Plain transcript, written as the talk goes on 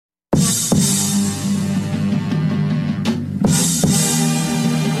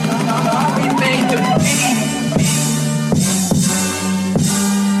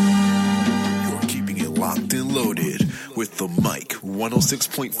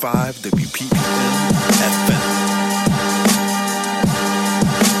106.5 WPPM FM.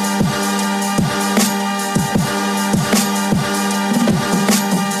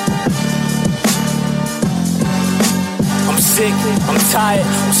 I'm tired,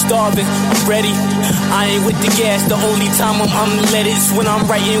 I'm starving, I'm ready. I ain't with the gas, the only time I'm let it's when I'm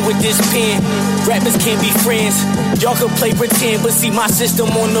writing with this pen. Rappers can't be friends, y'all can play pretend, but see my system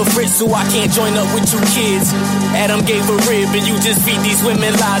on the fritz, so I can't join up with you kids. Adam gave a rib, and you just feed these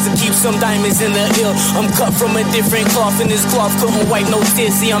women lies and keep some diamonds in the ear. I'm cut from a different cloth, and this cloth couldn't wipe no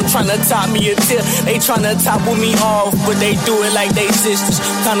tears. See, I'm trying to top me a tip, they trying to topple me off, but they do it like they sisters,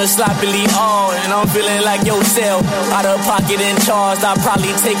 kinda sloppily all, and I'm feeling like yourself, out of pocket and charged. I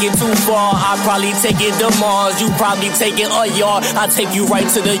probably take it too far, I probably take it to Mars, you probably take it a yard, I take you right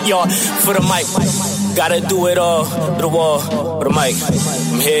to the yard for the mic. Gotta do it all for the wall, for the mic.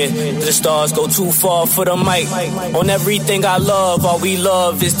 I'm here to the stars, go too far for the mic. On everything I love, all we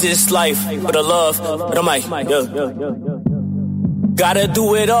love is this life. For the love, for the mic. Yeah. Gotta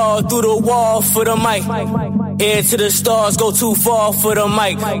do it all through the wall for the mic. Here to the stars, go too far for the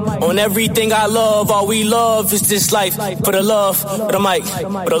mic. On everything I love, all we love is this life. For the love, for the mic.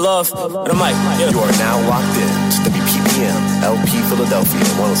 For the love, for the mic. Yeah. You are now locked in to WPPM LP Philadelphia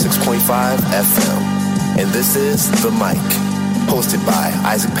 106.5 FM. And this is The Mic, hosted by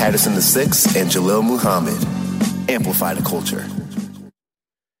Isaac Patterson VI and Jalil Muhammad. Amplify the culture.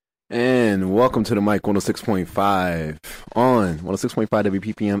 And welcome to The Mic 106.5 on 106.5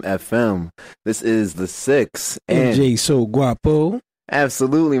 WPPM FM. This is the 6 and JSO Guapo.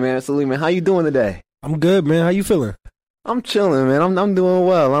 Absolutely, man. Absolutely, man. How you doing today? I'm good, man. How you feeling? I'm chilling, man. I'm doing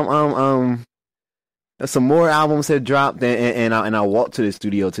well. Some more albums had dropped, and I walked to the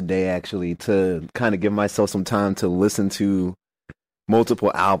studio today actually to kind of give myself some time to listen to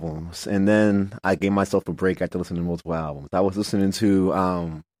multiple albums, and then I gave myself a break after listening to multiple albums. I was listening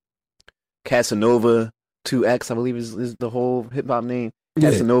to Casanova 2X, I believe is the whole hip hop name.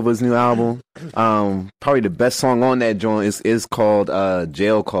 Yeah. Casanova's new album. Probably the best song on that joint is called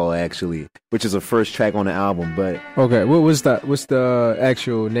Jail Call, actually, which is the first track on the album. But okay, what's the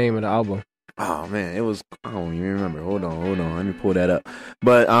actual name of the album? Oh man, I don't even remember. Hold on. Let me pull that up.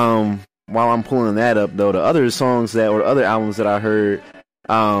 But while I'm pulling that up though, the other albums that I heard, the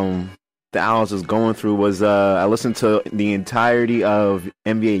albums I was going through was I listened to the entirety of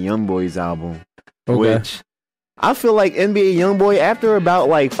NBA YoungBoy's album, which I feel like NBA YoungBoy, after about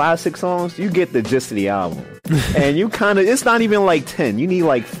like 5-6 songs, you get the gist of the album, and it's not even like 10. You need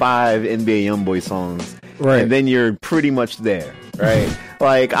like 5 NBA YoungBoy songs, right? And then you're pretty much there, right?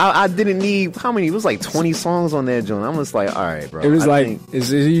 Like I didn't need how many? It was like 20 songs on that joint. I'm just like, all right, bro. It was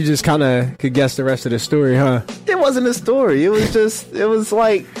you just kind of could guess the rest of the story, huh? It wasn't a story. It was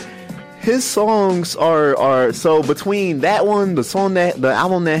like his songs are so between that one, the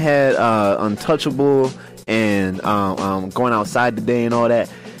album that had Untouchable and Going Outside Today and all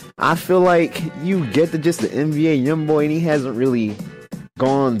that. I feel like you get just the NBA YoungBoy, and he hasn't really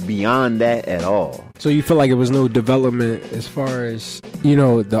gone beyond that at all. So you feel like it was no development as far as,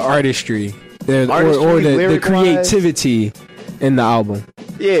 the artistry, the creativity in the album.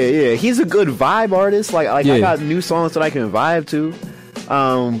 Yeah. He's a good vibe artist. Like I got new songs that I can vibe to.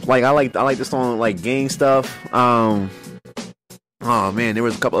 Like I like the song like Gang Stuff. Oh man, there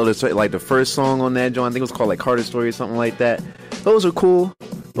was a couple other, like the first song on that joint, I think it was called like Carter Story or something like that. Those are cool.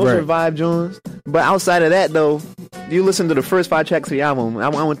 Those are vibe joints. But outside of that though, you listen to the first 5 tracks of the album. I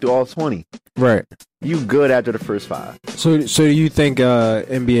went through all 20. Right. You good after the first 5. So do you think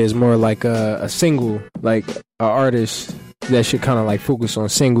NBA is more like a single, like an artist that should kind of like focus on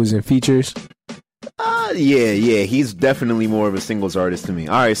singles and features? Yeah. He's definitely more of a singles artist to me.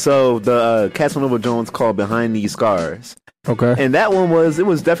 All right, so the Casanova joint's called Behind These Scars. Okay. And that one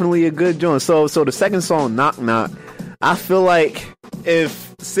was definitely a good joint. So the second song, Knock Knock, I feel like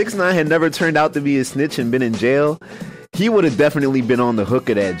if 6ix9ine had never turned out to be a snitch and been in jail, he would have definitely been on the hook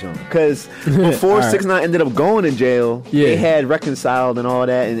of that joint. Because before right. 6ix9ine ended up going to jail, they had reconciled and all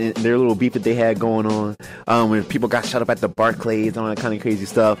that, and their little beef that they had going on. When people got shut up at the Barclays and all that kind of crazy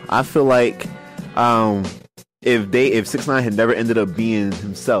stuff. I feel like if 6ix9ine had never ended up being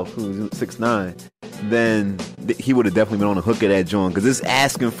himself, who was 6ix9ine, then he would have definitely been on the hook of that joint, because it's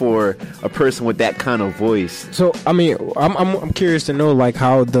asking for a person with that kind of voice. So I mean, I'm curious to know like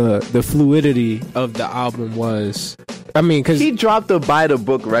how the fluidity of the album was. I mean, because he dropped a by the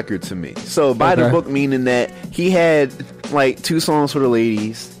book record to me. So by the book meaning that he had like 2 songs for the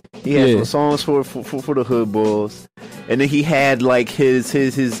ladies, he had some songs for the hood bulls, and then he had like his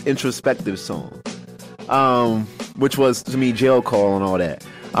introspective song, which was to me Jail Call and all that.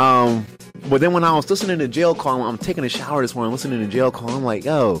 But then when I was listening to Jail Call, I'm taking a shower this morning, listening to Jail Call, I'm like,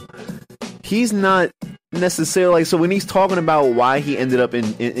 yo, he's not necessarily like, so when he's talking about why he ended up in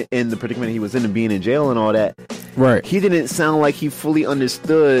the predicament he was in and being in jail and all that, right? He didn't sound like he fully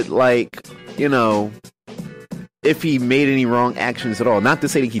understood, like, you know, if he made any wrong actions at all. Not to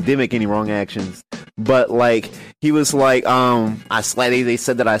say that he did make any wrong actions, but like he was like, they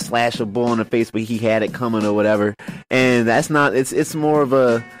said that I slashed a bull in the face, but he had it coming or whatever, and that's not. It's more of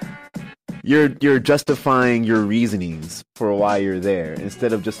a you're justifying your reasonings for why you're there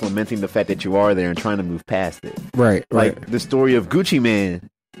instead of just lamenting the fact that you are there and trying to move past it. Right. Like the story of Gucci Mane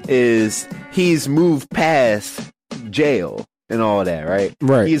is he's moved past jail and all that, right?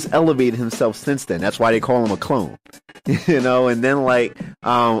 Right. He's elevated himself since then. That's why they call him a clone. You know, and then like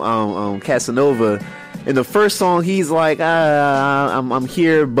Casanova, in the first song he's like, I'm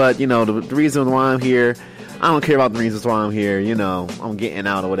here, but you know, the reason why I'm here, I don't care about the reasons why I'm here, you know, I'm getting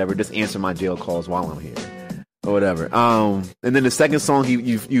out or whatever, just answer my jail calls while I'm here. Or whatever. And then the second song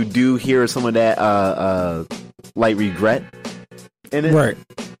you do hear some of that light regret in it. Right.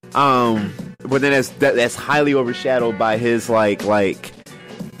 But then that's highly overshadowed by his like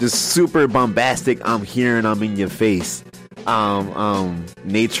just super bombastic I'm here and I'm in your face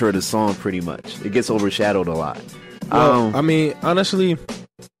nature of the song. Pretty much it gets overshadowed a lot. Well, I mean, honestly,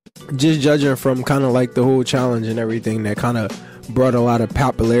 just judging from kind of like the whole challenge and everything that kind of brought a lot of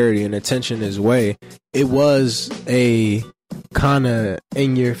popularity and attention his way, it was a kind of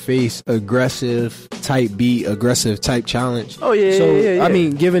in your face aggressive type beat, aggressive type challenge. Oh yeah. So yeah. I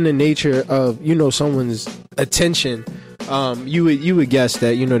mean, given the nature of, you know, someone's attention, you would guess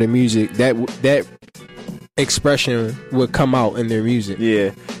that, you know, the music that expression would come out in their music.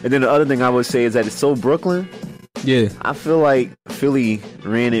 Yeah. And then the other thing I would say is that it's so Brooklyn. Yeah. I feel like Philly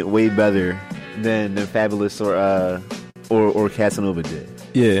ran it way better than Fabulous or Casanova did.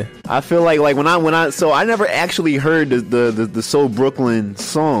 Yeah. I feel like when I so I never actually heard the Soul Brooklyn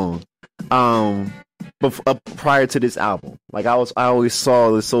song prior to this album. Like I always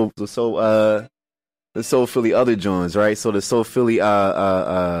saw the Soul Philly other joints, right? So the Soul Philly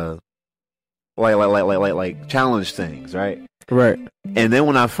like challenge things, right? Right. And then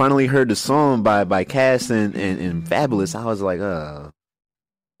when I finally heard the song by Cass and Fabulous, I was like, the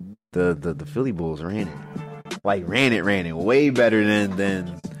Philly Bulls ran it. Like ran it way better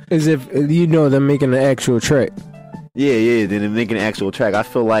than as if, you know, them making an actual track. Yeah, then making an actual track. I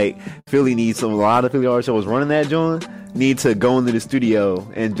feel like Philly needs a lot of Philly artists that was running that joint need to go into the studio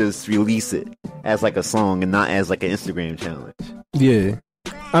and just release it as like a song and not as like an Instagram challenge. Yeah.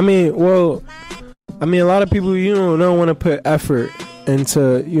 I mean, a lot of people, you know, don't want to put effort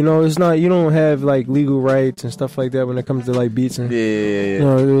into, you know, it's not, you don't have like legal rights and stuff like that when it comes to like beats and you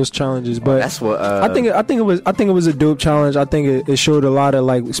know, those challenges. But that's what I think it was a dope challenge. I think it showed a lot of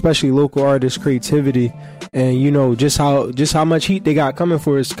like, especially local artists' creativity and, you know, just how much heat they got coming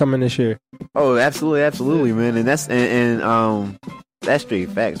for us coming this year. Oh, absolutely, man. And that's that's straight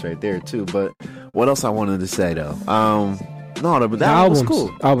facts right there too. But what else I wanted to say though? No, but that album was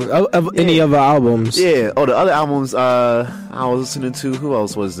cool. Any other albums? Yeah. Oh, the other albums I was listening to. Who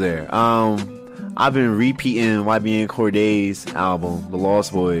else was there? I've been repeating YBN Corday's album, The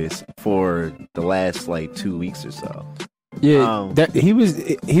Lost Boys, for the last like 2 weeks or so. Yeah, that he was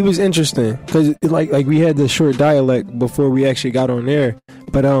interesting because like we had the short dialect before we actually got on there.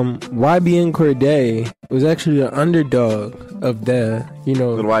 But YBN Corday was actually an underdog of the, you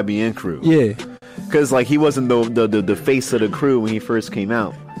know, the YBN crew. Yeah. Because like he wasn't the face of the crew when he first came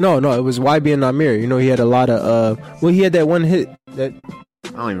out. No, it was YB and Namir. You know, he had a lot of he had that one hit that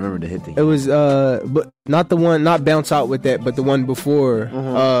I don't even remember the hit thing. It was but not the one, not Bounce Out with that, but the one before.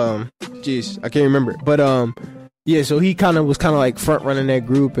 Jeez, I can't remember. But yeah, so he kind of was like front running that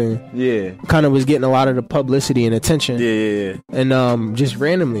group and kind of was getting a lot of the publicity and attention. Yeah. And just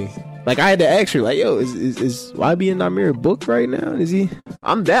randomly, like I had to ask her, like, yo, is YB and Namir booked right now? Is he?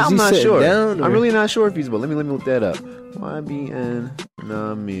 I'm not sure. I'm really not sure if he's booked. Let me look that up. YB and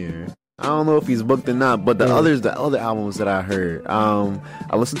Namir. I don't know if he's booked or not, but the other albums that I heard,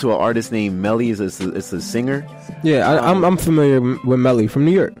 I listened to an artist named Melly. It's a singer. Yeah, I'm familiar with Melly from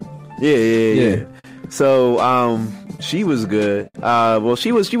New York. Yeah. So she was good. Well,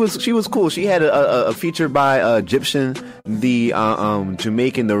 she was cool. She had a feature by Egyptian, the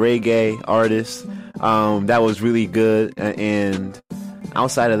Jamaican, the reggae artist. That was really good. And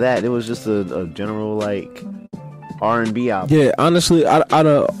outside of that, it was just a general like R&B album. Yeah, honestly, out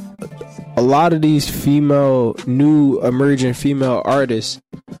of a lot of these new emerging female artists,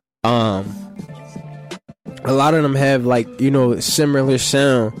 a lot of them have like, you know, similar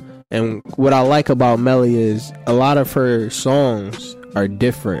sound. And what I like about Melly is a lot of her songs are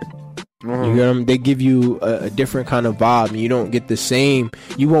different. You get them? They give you a different kind of vibe, and you won't get the same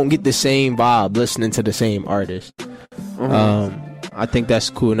vibe listening to the same artist. I think that's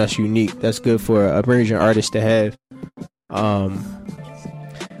cool and that's unique. That's good for an emerging artist to have. Man.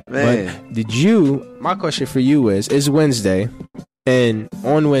 But my question for you is, it's Wednesday, and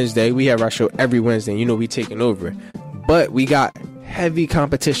on Wednesday we have our show every Wednesday. You know, we taking over, but we got heavy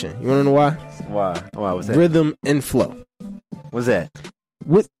competition. You want to know why? Why was that? Rhythm and Flow. What's that?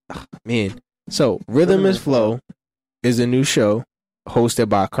 So Rhythm and Flow is a new show hosted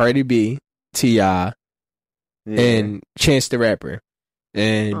by Cardi B, T.I., and Chance the Rapper.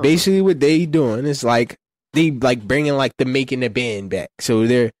 And basically what they doing is like they like bringing like the Making the Band back. So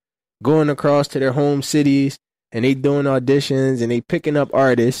they're going across to their home cities and they doing auditions and they picking up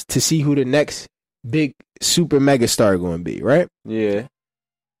artists to see who the next big super mega star going to be, right? Yeah.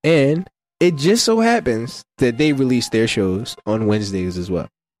 And it just so happens that they release their shows on Wednesdays as well.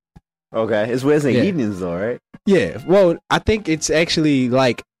 Okay. It's Wednesday evenings though, right? Yeah. Well, I think it's actually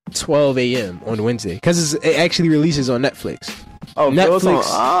like 12 a.m. on Wednesday because it actually releases on Netflix. Oh, Netflix.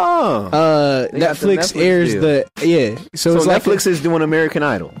 Netflix airs deal. So it's Netflix is doing American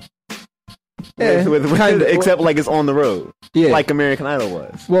Idol. Yeah, except like it's on the road. Yeah, like American Idol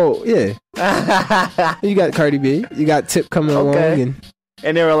was. Well, yeah. You got Cardi B. You got Tip coming along,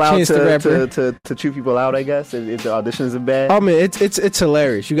 and they're allowed Chance to chew people out. I guess if the auditions are bad. Oh man, it's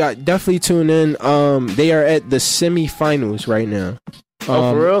hilarious. You got definitely tune in. They are at the semifinals right now.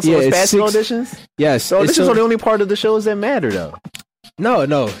 For real? So it's passing auditions? Yes. So auditions are the only part of the shows that matter, though. No.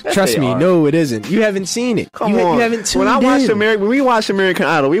 Yes, trust me. No, it isn't. You haven't seen it. Come on. You haven't tuned when we watch American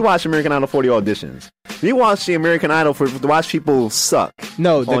Idol, we watch American Idol for the auditions. We watch the American Idol to watch people suck.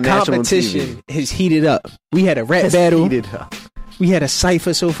 No, the competition has heated up. We had a rap battle. We had a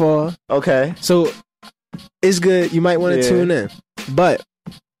cypher so far. Okay. So it's good. You might want to tune in. But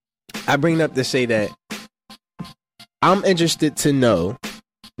I bring it up to say that I'm interested to know.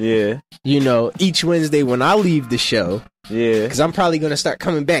 Yeah. You know, each Wednesday when I leave the show. Yeah. Because I'm probably going to start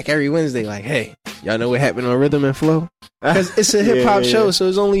coming back every Wednesday like, hey, y'all know what happened on Rhythm and Flow? Because it's a hip-hop show, so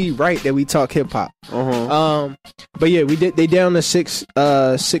it's only right that we talk hip-hop. But yeah, they down to six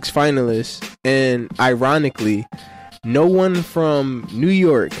finalists. And ironically, no one from New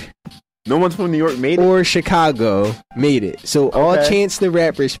York... No one from New York made it? Or Chicago made it. So all Chance the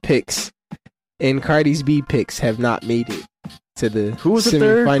Rapper's picks and Cardi's B picks have not made it to the Who was the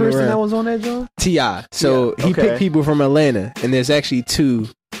third person that was on that job? T.I. So he picked people from Atlanta, and there's actually 2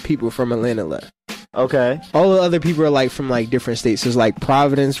 people from Atlanta left. Okay. All the other people are like from like different states. So it's like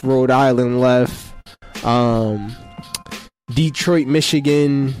Providence, Rhode Island left, Detroit,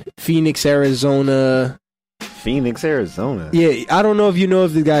 Michigan, Phoenix, Arizona. Yeah, I don't know if you know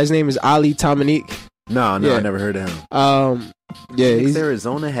if the guy's name is Ali Dominique. No, I never heard of him. Yeah,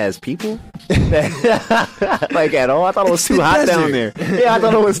 Arizona has people like at all. I thought it was too hot down there. Yeah, I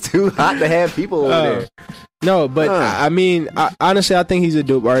thought it was too hot to have people over there. No, but I mean, honestly, I think he's a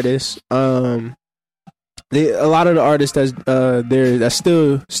dope artist. A lot of the artists that's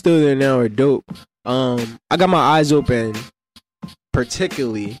still there now are dope. I got my eyes open,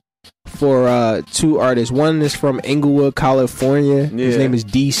 particularly for 2 artists. One is from Inglewood, California. His name is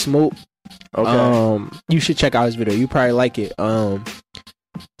D Smoke. Okay. You should check out his video. You probably like it.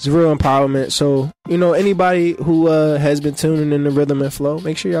 It's real empowerment. So, you know, anybody who has been tuning in the Rhythm and Flow,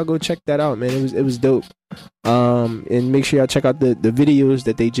 make sure y'all go check that out, man. It was dope. And make sure y'all check out the videos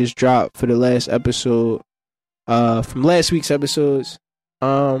that they just dropped for the last episode, from last week's episodes.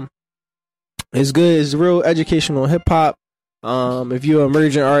 It's good. It's real educational hip hop. If you're an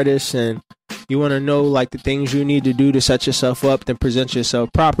emerging artist and you want to know like the things you need to do to set yourself up, then present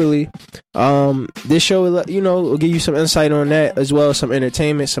yourself properly. This show, you know, will give you some insight on that as well as some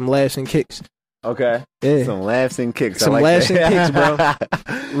entertainment, some laughs and kicks. Okay. Yeah. Some laughs and kicks. Some laughs and kicks, bro.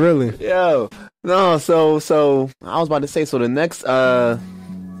 Really. Yo. No, so I was about to say, so the next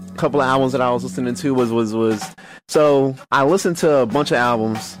couple of albums that I was listening to was so I listened to a bunch of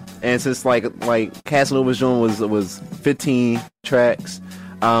albums, and since like Casanova's joint was 15 tracks,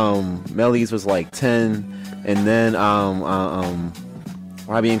 Melly's was like 10, and then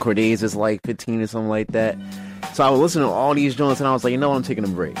Robbie and Cordae's is like 15 or something like that. So I was listening to all these joints, and I was like, you know what, I'm taking a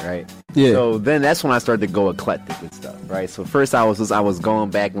break, right? Yeah. So then that's when I started to go eclectic with stuff, right? So first I was going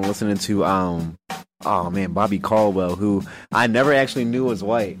back and listening to Bobby Caldwell, who I never actually knew was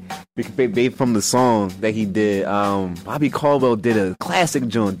white, because from the song that he did. Bobby Caldwell did a classic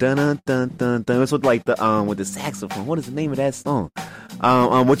joint, dun dun dun dun dun. It's with like the with the saxophone. What is the name of that song?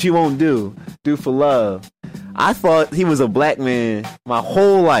 What You Won't Do for Love. I thought he was a black man my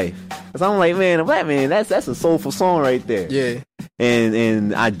whole life. So I'm like, man, a black man, that's a soulful song right there. Yeah.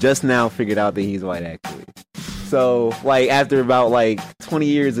 And I just now figured out that he's white, actually. So, like, after about, like, 20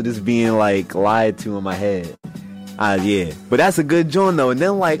 years of this being, like, lied to in my head. Yeah. But that's a good joint, though. And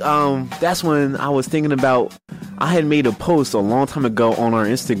then, like, that's when I was thinking about, I had made a post a long time ago on our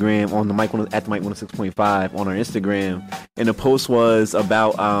Instagram, on the Mike, at the Mike 106.5 on our Instagram. And the post was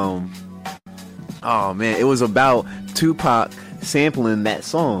about, oh, man, it was about Tupac sampling that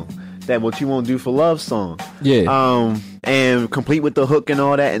song. That What You Won't Do for Love song. Yeah. And complete with the hook and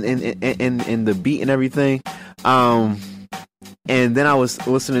all that and the beat and everything. And then I was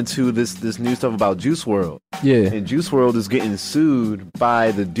listening to this new stuff about Juice WRLD. Yeah. And Juice WRLD is getting sued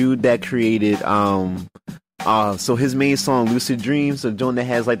by the dude that created so his main song Lucid Dreams, the joint that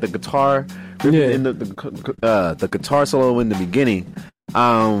has like the guitar in the guitar solo in the beginning.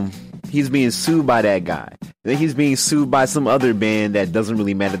 He's being sued by that guy. Then he's being sued by some other band that doesn't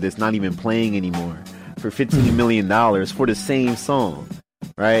really matter, that's not even playing anymore, for $15 million for the same song.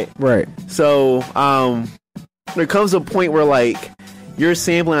 Right? Right. So, there comes a point where, like, you're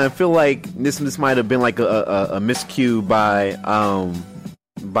sampling, I feel like this might have been like a miscue by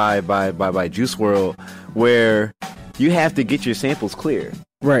Juice WRLD, where you have to get your samples clear.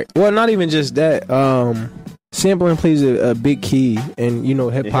 Right. Well, not even just that. Sampling plays a big key in,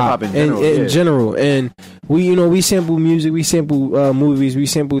 hip hop in general. And we sample music, we sample movies, we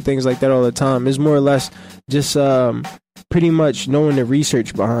sample things like that all the time. It's more or less just pretty much knowing the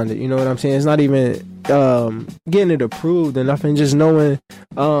research behind it. You know what I'm saying? It's not even getting it approved or nothing. Just knowing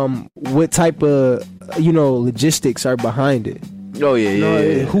what type of logistics are behind it. Oh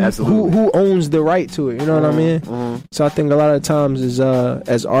yeah, absolutely. Who owns the right to it? You know what I mean? So I think a lot of times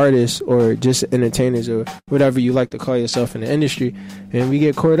as artists or just entertainers or whatever you like to call yourself in the industry, and we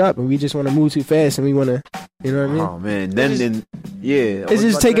get caught up and we just want to move too fast and we want to, you know what I mean? Oh man, then it's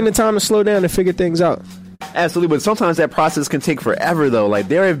just taking the time to slow down and figure things out. Absolutely, but sometimes that process can take forever though. Like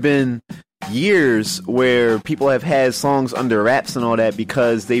there have been years where people have had songs under wraps and all that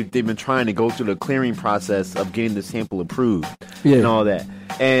because they've been trying to go through the clearing process of getting the sample approved and all that.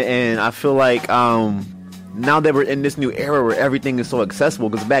 And I feel like now that we're in this new era where everything is so accessible,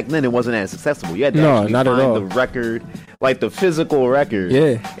 because back then it wasn't as accessible. You had to actually not find at all. the record, like the physical record,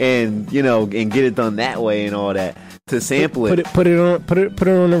 and and get it done that way and all that to sample it. Put it on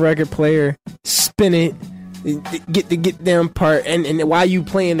the record player, spin it. Get the get down part, and while you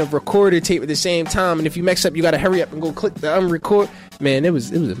playing the recorder tape at the same time, and if you mess up, you got to hurry up and go click the unrecord. Man, it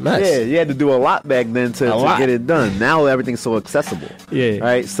was a mess. Yeah, you had to do a lot back then to get it done. Now everything's so accessible. Yeah.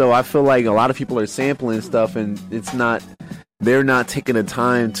 Right. So I feel like a lot of people are sampling stuff, and they're not taking the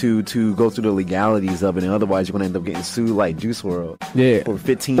time to go through the legalities of it, and otherwise you're gonna end up getting sued like Juice WRLD for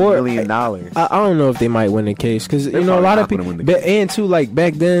 $15 million. I don't know if they might win the case because a lot of people, and too, like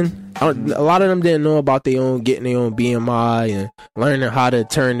back then. A lot of them didn't know about getting their own BMI and learning how to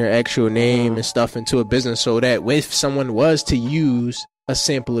turn their actual name and stuff into a business, so that if someone was to use a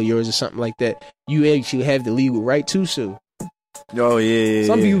sample of yours or something like that, you actually have the legal right to sue. Oh yeah.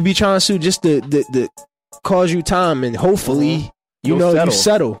 Some people be trying to sue just to cause you time, and hopefully you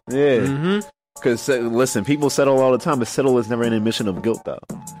settle. Yeah. Because listen, people settle all the time, but settle is never an admission of guilt though.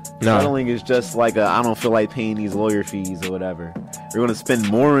 No. Settling is just like I don't feel like paying these lawyer fees or whatever. We're going to spend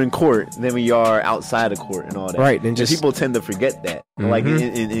more in court than we are outside of court and all that. Right. And people tend to forget that. Like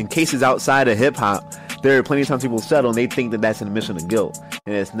in cases outside of hip hop, there are plenty of times people settle and they think that that's an admission of guilt.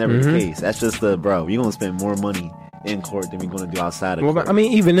 And it's never the case. That's just you're going to spend more money in court than we're going to do outside of court. I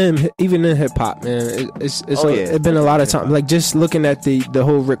mean, even in hip hop, man, it's been a lot of time. Like just looking at the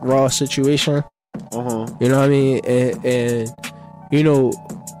whole Rick Ross situation. You know what I mean? And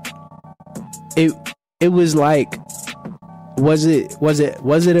it was like, was it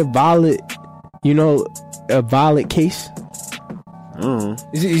a valid case? You know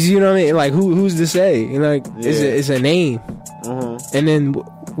what I mean? Like who's to say? It's a name. And then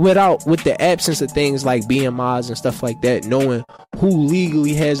with the absence of things like BMIs and stuff like that, knowing who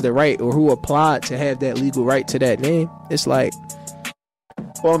legally has the right or who applied to have that legal right to that name, it's like.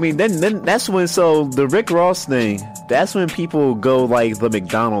 Well, I mean, then that's when, so the Rick Ross thing, that's when people go like the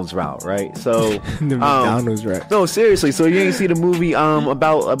McDonald's route, right? So the McDonald's route. No, seriously. So you didn't see the movie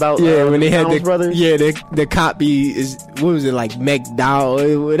about when they had the brothers? Yeah, the copy is, what was it, like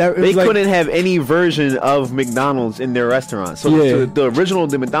McDowell, whatever. They couldn't have any version of McDonald's in their restaurant. So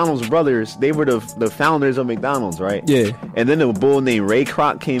the McDonald's brothers, they were the founders of McDonald's, right? Yeah. And then a bull named Ray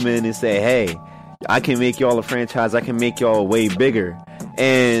Kroc came in and said, "Hey, I can make y'all a franchise. I can make y'all way bigger."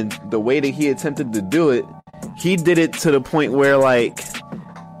 And the way that he attempted to do it, he did it to the point where, like,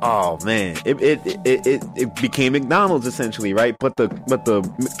 Oh man, it became McDonald's essentially, right? But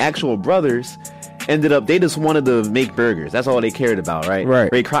the actual brothers ended up, they just wanted to make burgers. That's all they cared about, right?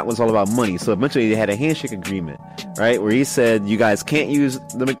 Right. Ray Kroc was all about money. So eventually they had a handshake agreement, right? Where he said, you guys can't use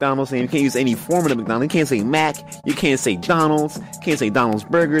the McDonald's name. You can't use any form of the McDonald's. You can't say Mac. You can't say Donald's. You can't say Donald's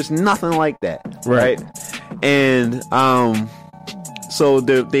Burgers. Nothing like that, right? And so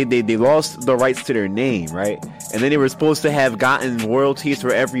they lost the rights to their name, right? And then they were supposed to have gotten royalties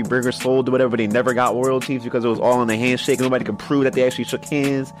for every burger sold or whatever. They never got royalties because it was all in a handshake. Nobody could prove that they actually shook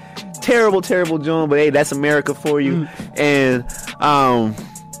hands. Terrible, John. But hey, that's America for you. And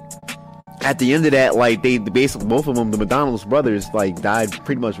at the end of that, like they basically, both of them, the McDonald's brothers, like died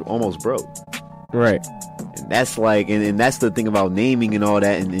pretty much almost broke. Right. And that's like, and that's the thing about naming and all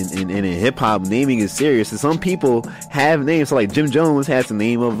that. And in hip hop, naming is serious. And some people have names. So like Jim Jones has the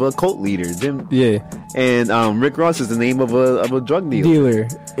name of a cult leader. And Rick Ross is the name of a drug dealer.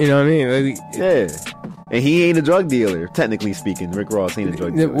 You know what I mean? Like, yeah. And he ain't a drug dealer, technically speaking. Rick Ross ain't a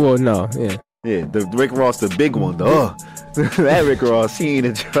drug dealer. Well, no, yeah. Yeah, the Rick Ross, the big one, though. That Rick Ross, he ain't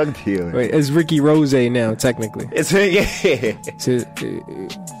a drug dealer. Wait, it's Ricky Rose now, technically. It's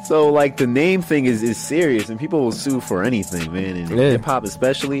So like the name thing is serious, and people will sue for anything, man. And hip hop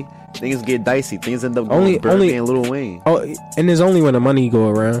especially, things get dicey. Things end up going Birdie and Lil Wayne. Oh, and there's only when the money go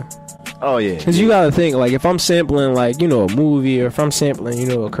around. Oh yeah, because you gotta think, like, if I'm sampling, like, you know, a movie, or if I'm sampling, you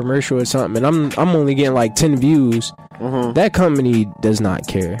know, a commercial or something, and I'm only getting like 10 views, that company does not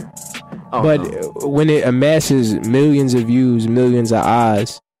care. Oh, but when it amasses millions of views, millions of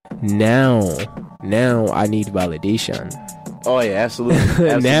eyes, now I need validation. Oh yeah,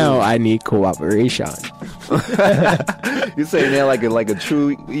 absolutely. Now I need cooperation. You saying that like a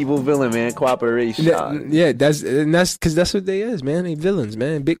true evil villain, man. Cooperation. Yeah, that's because that's what they is, man. They villains,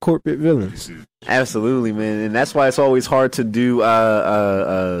 man. Big corporate villains. Absolutely, man. And that's why it's always hard to do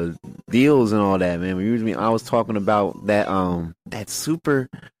deals and all that, man. Usually, I was talking about that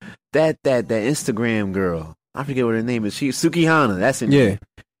that Instagram girl. I forget what her name is. Sukihana. That's her name.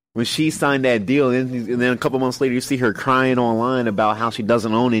 When she signed that deal, and then a couple months later, you see her crying online about how she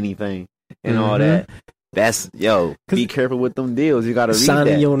doesn't own anything and all that. That's, be careful with them deals. You got to read that.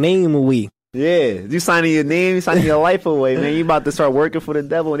 Signing your name away. Yeah, you signing your name, you signing your life away, man. You about to start working for the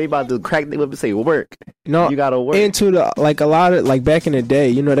devil, and they about to crack the whip and say, work. No, you got to work. Into the, like, a lot of, like, back in the day,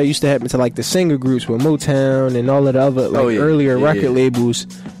 you know, that used to happen to, like, the singer groups with Motown and all of the other, like, earlier record labels.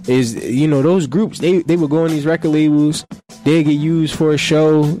 Is, you know, those groups, they would go on these record labels, they get used for a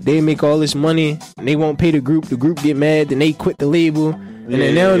show, they make all this money, and they won't pay the group get mad, then they quit the label, and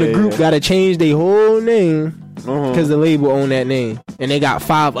then now the group got to change their whole name because the label own that name, and they got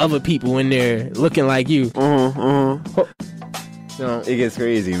 5 other people in there looking like you. So it gets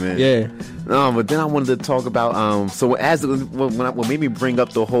crazy, man. Yeah. No, but then I wanted to talk about so as what made me bring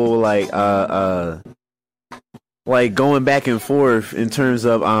up the whole like going back and forth in terms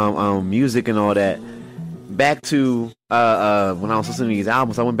of music and all that. Back to when I was listening to these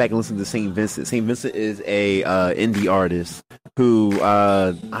albums, I went back and listened to St. Vincent. St. Vincent is a indie artist who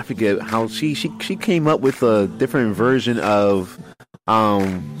I forget how she came up with a different version of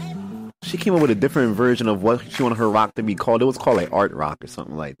she came up with a different version of what she wanted her rock to be called. It was called like art rock or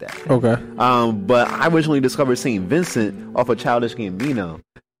something like that. Okay. But I originally discovered St. Vincent off of Childish Gambino.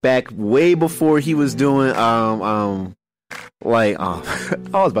 Back way before he was doing I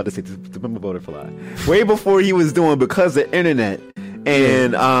was about to say to Pimp a Butterfly. Way before he was doing Because of the Internet.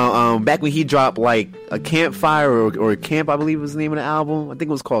 And back when he dropped like a Campfire or Camp, I believe was the name of the album. I think it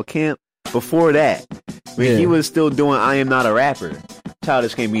was called Camp. Before that, when he was still doing I Am Not a Rapper,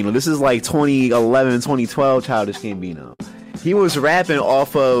 Childish Gambino. This is like 2011, 2012 Childish Gambino. He was rapping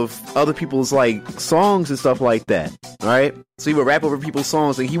off of other people's like songs and stuff like that, right? So he would rap over people's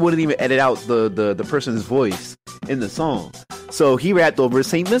songs, and he wouldn't even edit out the person's voice in the song. So he rapped over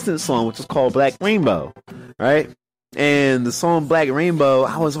St. Vincent's song, which is called Black Rainbow, right? And the song Black Rainbow,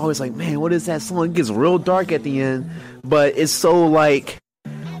 I was always like, man, what is that song? It gets real dark at the end, but it's so like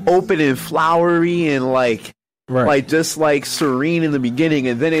open and flowery and like just like serene in the beginning,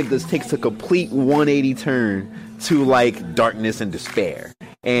 and then it just takes a complete 180 turn to like darkness and despair.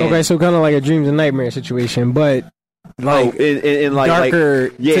 And okay, so kind of like a dreams and nightmare situation, but like in like darker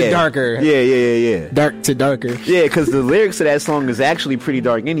to darker. Yeah. Dark to darker. Yeah, because the lyrics of that song is actually pretty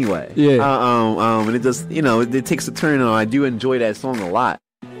dark anyway. Yeah. And it just, you know, it takes a turn, and I do enjoy that song a lot.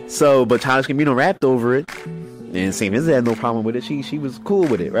 So, but Childish Gambino rapped over it, and St. Vincent had no problem with it. She was cool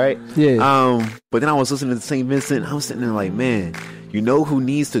with it, right? Yeah. But then I was listening to St. Vincent, and I was sitting there like, man, you know who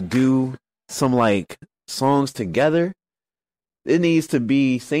needs to do some like songs together? it needs to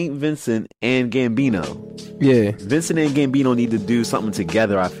be St. Vincent and Gambino. Yeah. Vincent and Gambino need to do something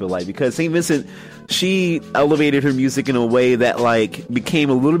together, I feel like, because St. Vincent, she elevated her music in a way that like became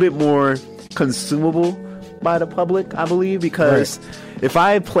a little bit more consumable by the public, I believe, because if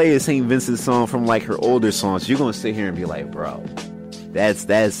I play a St. Vincent song from like her older songs, you're gonna sit here and be like, bro, that's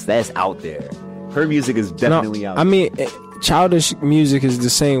out there. Her music is definitely out there. I mean, childish music is the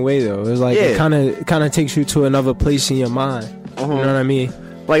same way though. It's like it kind of takes you to another place in your mind. You know what I mean?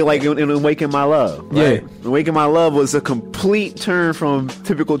 Like in Awaken My Love. Right? Yeah. Awaken My Love was a complete turn from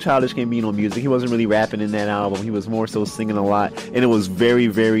typical Childish Gambino music. He wasn't really rapping in that album. He was more so singing a lot. And it was very,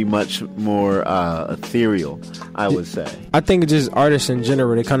 very much more ethereal, I would say. I think just artists in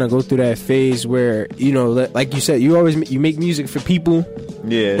general, they kind of go through that phase where, you know, like you said, you make music for people.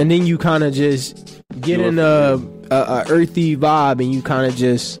 Yeah. And then you kind of just get in a earthy vibe and you kind of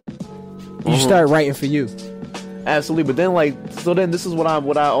just, you start writing for you. Absolutely, but then then this is what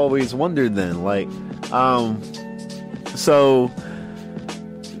I always wondered then, so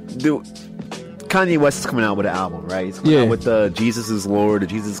Kanye West is coming out with an album, right? He's coming out with Jesus is Lord or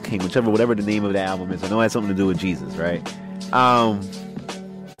Jesus is King, whatever the name of the album is. I know it has something to do with Jesus, right?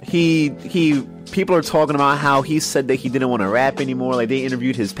 People are talking about how he said that he didn't want to rap anymore. Like they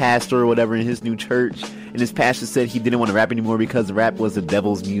interviewed his pastor or whatever in his new church, and his pastor said he didn't want to rap anymore because rap was the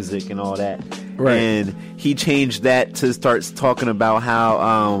devil's music and all that. Right. And he changed that to start talking about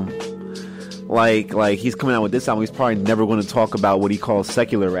how like he's coming out with this album. He's probably never going to talk about what he calls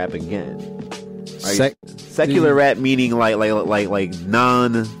secular rap again. Secular rap meaning like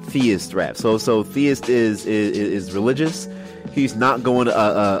non-theist rap. So theist is religious. He's not going to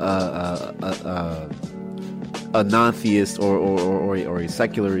a non-theist or a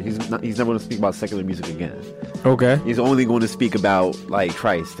secular. He's never going to speak about secular music again. Okay. He's only going to speak about like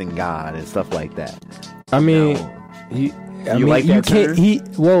Christ and God and stuff like that. I mean, you like that turn?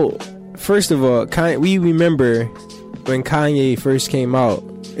 Well, first of all, we remember when Kanye first came out.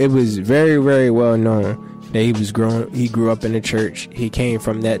 It was very, very well known that he grew up in the church. He came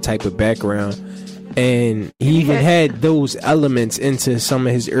from that type of background. And he even had those elements into some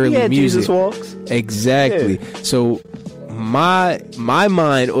of his early music. Jesus Walks. Exactly. Yeah. So my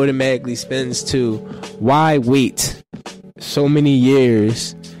mind automatically spins to why wait so many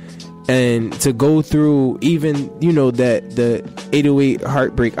years and to go through even, you know, that the 808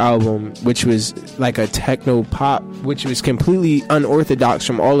 Heartbreak album, which was like a techno pop, which was completely unorthodox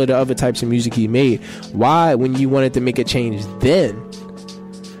from all of the other types of music he made. Why, when you wanted to make a change then,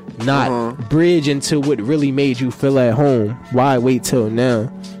 not bridge into what really made you feel at home? Why wait till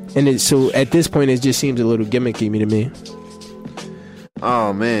now? And so at this point, it just seems a little gimmicky to me.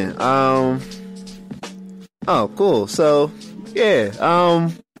 Oh man. Oh, cool. So yeah.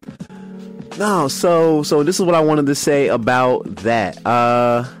 No. So this is what I wanted to say about that.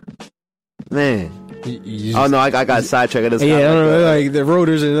 Man. Oh no, I got sidetracked. I don't know, like the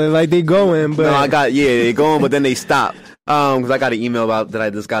rotors are like they going, but no, they're going, but then they stop. Because I got an email about that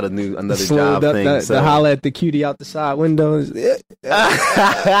I just got another job thing. The holler at the cutie out the side windows. Yeah,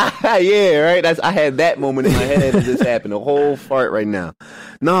 right. I had that moment in my head that just happened. A whole fart right now.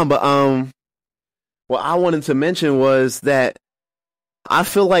 No, but what I wanted to mention was that I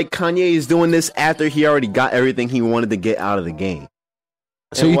feel like Kanye is doing this after he already got everything he wanted to get out of the game.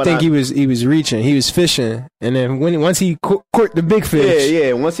 So you think he was reaching, he was fishing, and then once he caught the big fish,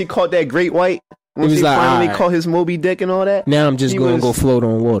 yeah, once he caught that great white. Once he finally caught his Moby Dick and all that. Now I'm just going to go float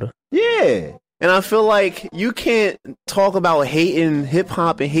on water. Yeah. And I feel like you can't talk about hating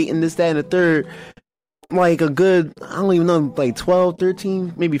hip-hop and hating this, that, and the third like a good, I don't even know, like 12,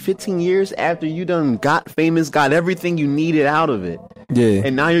 13, maybe 15 years after you done got famous, got everything you needed out of it. Yeah.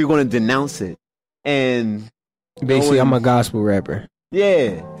 And now you're going to denounce it. And basically, I'm a gospel rapper.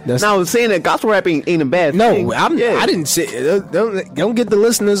 Yeah. Now, saying that gospel rap ain't a bad thing. No, I didn't say. Don't get the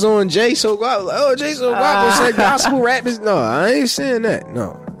listeners on JSO. JSO said gospel rap is. No, I ain't saying that.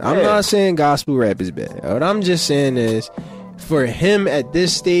 No, I'm not saying gospel rap is bad. What I'm just saying is, for him at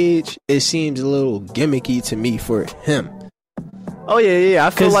this stage, it seems a little gimmicky to me for him. Oh yeah. I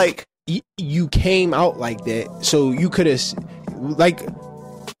feel like you came out like that, so you could have, like,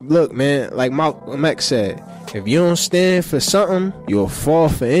 look, man, like Malcolm X said. If you don't stand for something, you'll fall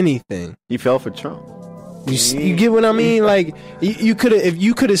for anything. He fell for Trump. You get what I mean? Like you could have, if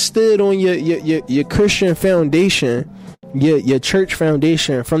you could have stood on your Christian foundation, your church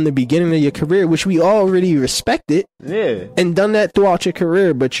foundation from the beginning of your career, which we already respected, and done that throughout your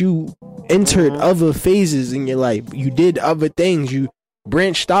career. But you entered other phases in your life. You did other things. You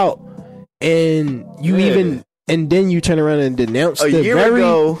branched out, and and then you turn around and denounce a year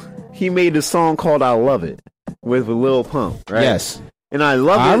ago. He made a song called "I Love It." with Lil Pump, right? Yes. And I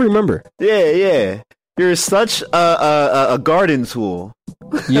love it. I remember. Yeah. You're such a garden tool.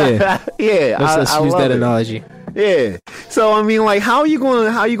 Yeah. Yeah. Let's use that analogy. Yeah. So I mean, like, how are you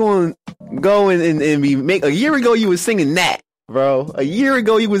going to go and be make a year ago you was singing that, bro. A year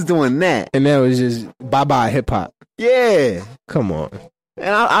ago you was doing that, and that was just bye hip hop. Yeah. Come on.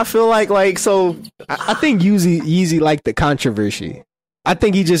 And I feel like so. I think Yeezy liked the controversy. I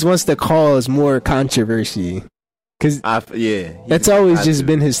think he just wants to cause more controversy. Cause that's always just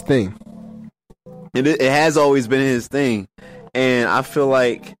been his thing. It has always been his thing, and I feel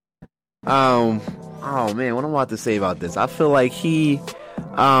like, oh man, what am I about to say about this? I feel like he,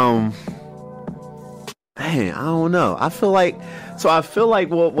 man, I don't know. I feel like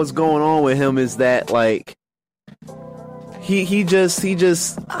what's going on with him is that like he just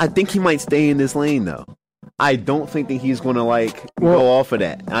I think he might stay in this lane though. I don't think that he's going to go off of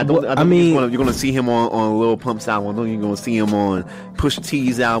that. I mean, you're going to see him on Lil Pump's album. I don't think you're going to see him on Pusha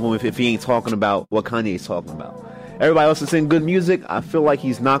T's album if he ain't talking about what Kanye's talking about. Everybody else is saying good music. I feel like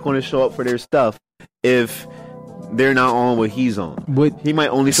he's not going to show up for their stuff if they're not on what he's on. He might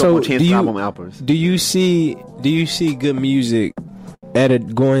only show up on Chance's album Alpers. Do you see good music at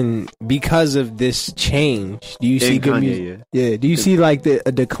it going because of this change? Do you see good music? Yeah. Do you see like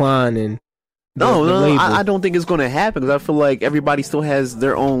a decline in? No, I don't think it's going to happen because I feel like everybody still has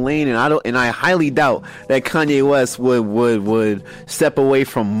their own lane, and I highly doubt that Kanye West would step away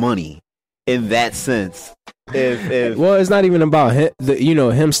from money in that sense. Well, it's not even about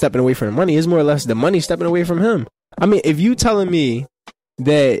him stepping away from the money. It's more or less the money stepping away from him. I mean, if you telling me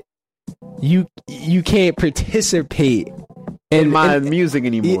that you can't participate in my music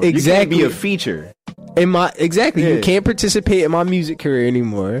anymore, exactly, you can't be a feature. You can't participate in my music career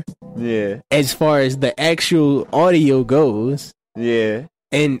anymore. Yeah. As far as the actual audio goes. Yeah.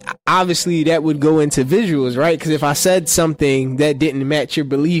 And obviously that would go into visuals, right? Because if I said something that didn't match your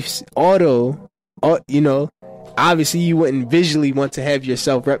beliefs, obviously you wouldn't visually want to have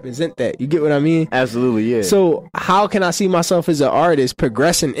yourself represent that. You get what I mean? Absolutely, yeah. So how can I see myself as an artist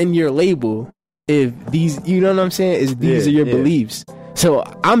progressing in your label if these, you know what I'm saying? These are your beliefs. So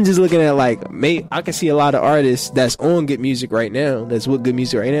I'm just looking at I can see a lot of artists that's on good music right now, that's with good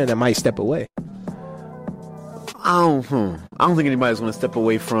music right now, that might step away. I don't think anybody's going to step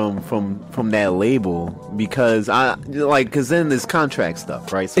away from that label because then there's contract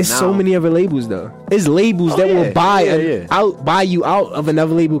stuff, right? So so many other labels though. It's labels that will buy you out of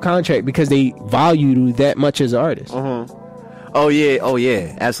another label contract because they value you that much as an artist. Oh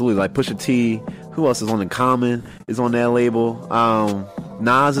yeah, absolutely. Like Pusha T. Who else is on the Common? Is on that label.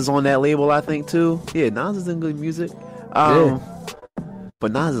 Nas is on that label, I think too. Yeah, Nas is in good music.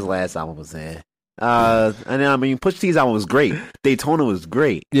 But Nas's last album was in. And then I mean, Pusha T's album was great. Daytona was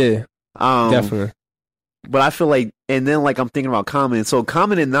great. Yeah, definitely. But I feel like, and then I'm thinking about Common. So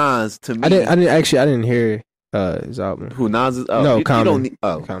Common and Nas to me, I didn't hear his album. Who Nas is? Oh, no, Common. You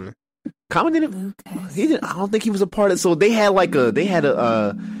don't Common. Common didn't. He didn't. I don't think he was a part of. So they had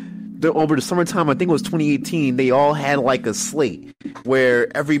over the summertime, I think it was 2018, they all had a slate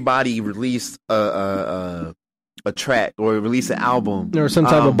where everybody released a track or released an album or some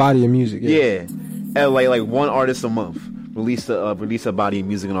type of body of music. Yeah, and like one artist a month released a body of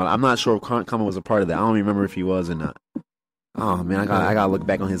music and all that. I'm not sure if Common was a part of that. I don't remember if he was or not. Oh man, I gotta look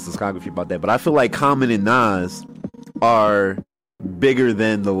back on his discography about that. But I feel like Common and Nas are bigger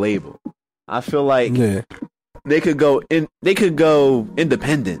than the label. I feel like they could go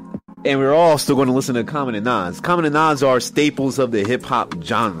independent. And we're all still going to listen to Common and Nas. Common and Nas are staples of the hip hop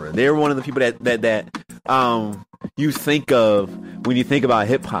genre. They're one of the people that you think of when you think about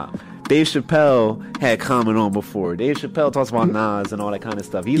hip hop. Dave Chappelle had Common on before. Dave Chappelle talks about Nas and all that kind of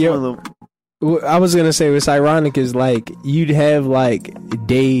stuff. He's one of them. I was gonna say what's ironic is you'd have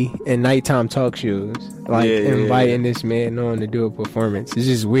day and nighttime talk shows inviting this man on to do a performance. It's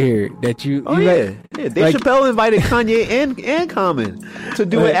just weird that you. Dave Chappelle invited Kanye and Common to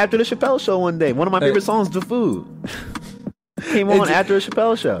do it after the Chappelle show one day. One of my favorite songs, "The Food," came on after the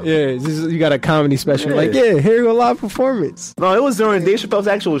Chappelle show. Yeah, you got a comedy special. Here you go, live performance. No, it was during Dave Chappelle's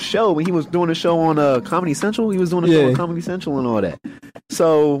actual show when he was doing a show on Comedy Central. He was doing a show on Comedy Central and all that.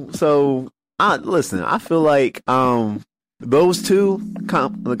 So. Listen, I feel like those two,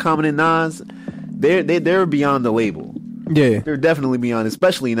 the Common and Nas, they're beyond the label. Yeah, they're definitely beyond,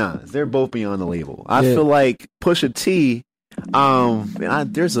 especially Nas. They're both beyond the label. I feel like Pusha T.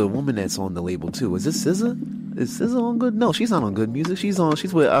 There's a woman that's on the label too. Is this SZA? Is SZA on good? No, she's not on good music. She's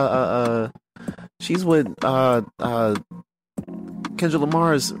with Kendrick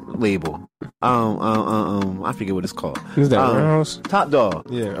Lamar's label. I forget what it's called. Is that Roundhouse? Top Dog.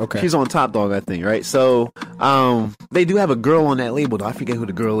 Yeah, okay. She's on Top Dog, I think, right? So, They do have a girl on that label, though. I forget who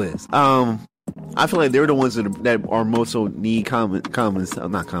the girl is. I feel like they're the ones that are most so need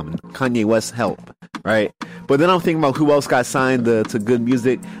Kanye West help, right? But then I'm thinking about who else got signed to Good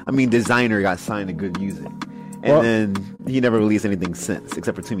Music. I mean, Designer got signed to Good Music, and then he never released anything since,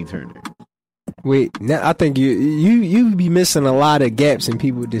 except for Timmy Turner. Wait, now I think you be missing a lot of gaps in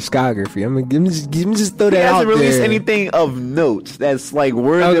people's discography. I'm gonna just throw that out there. He hasn't released anything of note that's like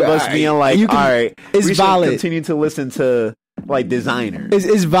worthy of us being like, all right, we should continue to listen to like Designer.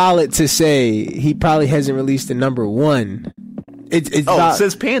 It's valid to say he probably hasn't released the number one.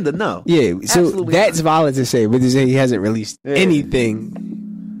 Since Panda, no. Yeah, so absolutely that's not. valid to say, but to say he hasn't released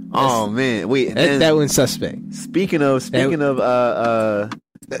anything. Oh man, wait, that one's suspect. Speaking of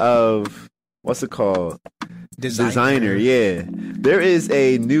what's it called? Designer, yeah. There is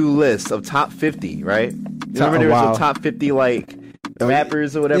a new list of top 50, right? Remember there was a top 50 like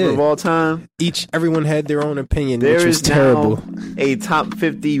rappers or whatever of all time? Everyone had their own opinion, there which was terrible. Now a top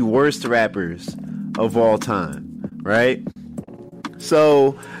 50 worst rappers of all time, right?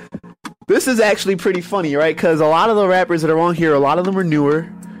 So this is actually pretty funny, right? Because a lot of the rappers that are on here, a lot of them are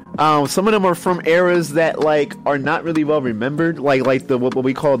newer. Some of them are from eras that like are not really well remembered, like the what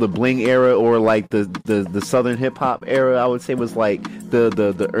we call the bling era, or like the southern hip hop era. I would say was like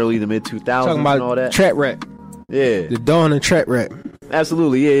the early to mid 2000s talking about and all that. Trap rap, yeah, the dawn of trap rap.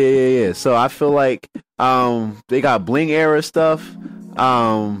 Absolutely, yeah. So I feel like they got bling era stuff.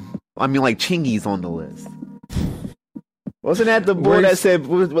 I mean, like Chingy's on the list. Wasn't that the boy that said,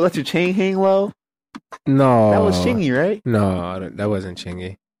 "Let your chain hang low"? No, that was Chingy, right? No, that wasn't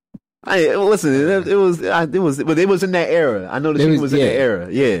Chingy. Listen, it was, but it was in that era. I know the Chingy was in that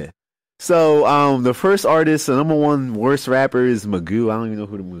era. Yeah. So, the first artist, the number one worst rapper is Magoo. I don't even know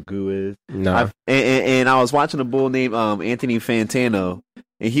who the Magoo is. No. And I was watching a bull named Anthony Fantano,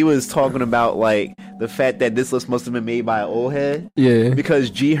 and he was talking about like the fact that this list must have been made by an old head. Yeah. Because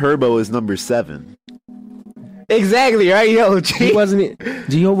G Herbo is number 7. Exactly, right? Yo, G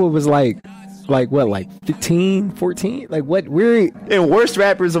Herbo was like what, like 15, 14? Like what? We're and worst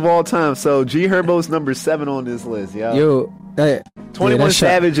rappers of all time. So G Herbo's number 7 on this list, yo. 21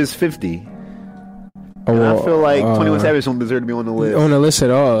 Savage is 50. I feel like 21 Savage don't deserve to be on the list. On the list at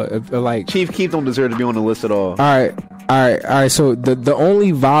all. Like Chief Keef don't deserve to be on the list at all. All right. So the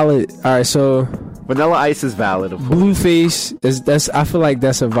only valid. All right. So Vanilla Ice is valid. Of course. Blueface is I feel like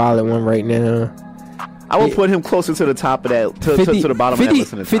that's a valid one right now. I would put him closer to the top of that, to the bottom 50, of that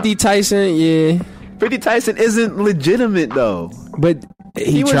list. In the 50 top. Tyson, yeah. 50 Tyson isn't legitimate though. But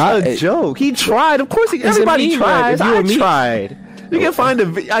he tried. Was a joke. He tried. Of course, everybody tries. I tried. You can find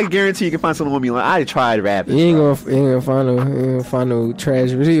I guarantee you can find someone be like, I tried rapping. You ain't gonna find no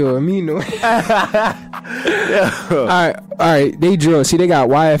trash video of me, no. All right. They drill. See, they got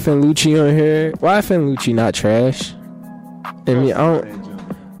YF and Lucci on here. YF and Lucci not trash. I mean,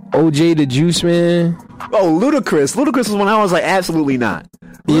 OJ the Juice Man. Oh, Ludacris. Ludacris was one I was like, absolutely not.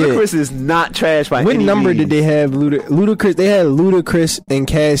 Ludacris is not trash by any means. What number did they have Ludacris? They had Ludacris and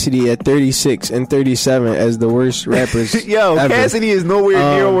Cassidy at 36 and 37 as the worst rappers. Yo, ever. Cassidy is nowhere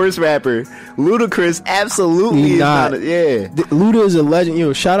near a worst rapper. Ludacris absolutely is not. Luda is a legend.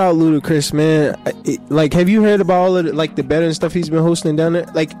 Yo, shout out Ludacris, man. Like, have you heard about all of the better stuff he's been hosting down there?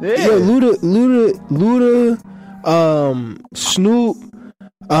 Like, yo, Luda, Snoop.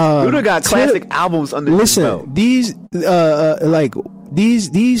 Luda got classic albums under his belt.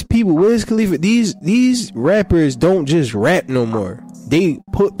 These people, Wiz Khalifa, these rappers don't just rap no more. They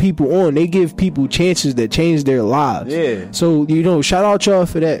put people on. They give people chances that change their lives. Yeah. So shout out y'all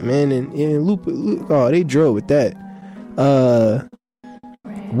for that, man. And they drove with that.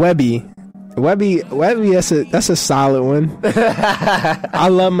 Webby, that's a solid one. I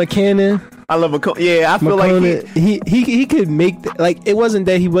love McCannon. Yeah, I feel like he could make it wasn't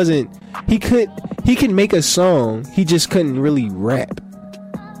that he could make a song, he just couldn't really rap.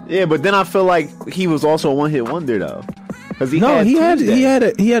 Yeah, but then I feel like he was also a one-hit wonder though. He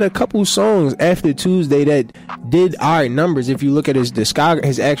had a couple songs after Tuesday that did alright numbers if you look at his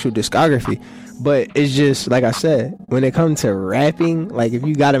actual discography. But it's just like I said, when it comes to rapping, like if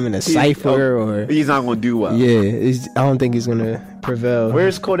you got him in a cipher he's not gonna do well. Yeah, I don't think he's gonna prevail.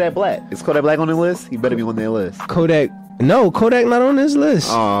 Where's Kodak Black? Is Kodak Black on the list? He better be on their list. Kodak not on this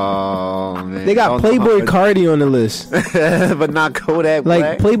list. Oh man, they got Playboy Cardi on the list, but not Kodak Black.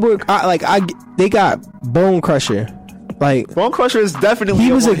 Like Playboy, they got Bone Crusher. Like Bone Crusher is definitely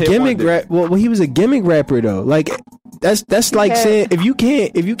he was a gimmick rap. Well, he was a gimmick rapper though. Like that's like saying if you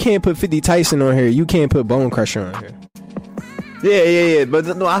can't put 50 Tyson on here, you can't put Bone Crusher on here. Yeah. But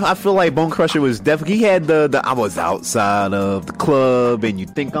no, I feel like Bone Crusher was definitely. He had the I was outside of the club and you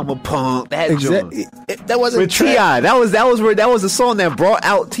think I'm a punk. That joint. That wasn't with T.I. That was the song that brought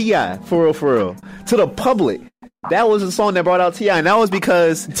out T.I. for real to the public. That was the song that brought out T.I. and that was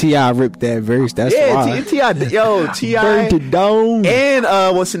because T.I. ripped that verse. That's why. T.I. Burnt it down. And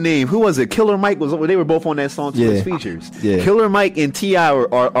what's the name? Who was it? Killer Mike was. They were both on that song too. As features. Yeah. Killer Mike and T.I.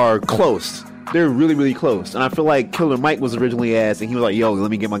 are close. They're really, really close. And I feel like Killer Mike was originally asked, and he was like, "Yo,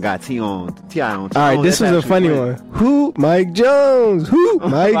 let me get my guy T.I. on." All right, this was a funny one. Who? Mike Jones. Who?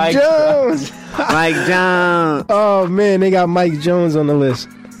 Mike Jones. Mike Jones. Oh man, they got Mike Jones on the list.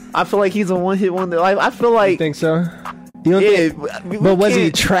 I feel like he's a one-hit wonder. I feel like. You think so? You don't think? But was he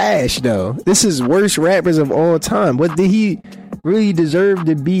trash though? This is worst rappers of all time. What did he really deserve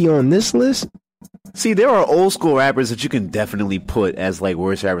to be on this list? See, there are old school rappers that you can definitely put as like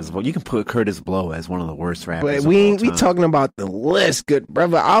worst rappers. You can put Curtis Blow as one of the worst rappers. But we talking about the list, good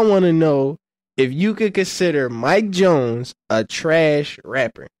brother. I want to know if you could consider Mike Jones a trash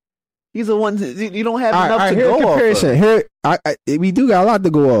rapper. He's the one you don't have enough to go comparison. Off of. Here, we do got a lot to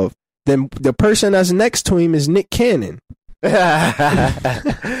go off. Then the person that's next to him is Nick Cannon.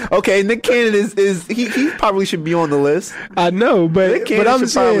 Okay, Nick Cannon is he probably should be on the list. I know, but I'm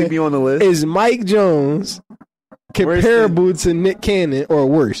saying probably be on the list. Is Mike Jones comparable to Nick Cannon or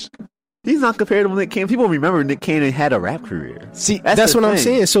worse? He's not comparable to Nick Cannon. People remember Nick Cannon had a rap career. See, that's what I'm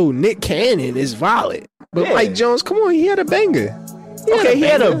saying. So Nick Cannon is valid, but Mike Jones, come on, he had a banger. He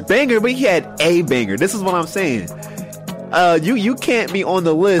had a banger, but he had a banger. This is what I'm saying. You can't be on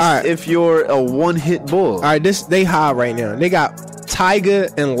the list if you're a one-hit bull. All right, they high right now. They got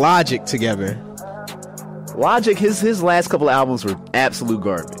Tyga and Logic together. Logic, his last couple of albums were absolute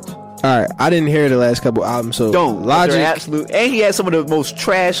garbage. All right, I didn't hear the last couple albums, so Logic absolute, and he had some of the most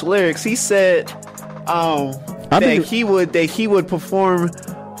trash lyrics. He said that he would perform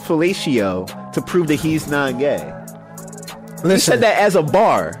fellatio to prove that he's not gay. He said that as a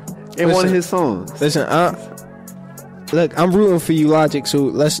bar in one of his songs. Listen, look, I'm rooting for you, Logic. So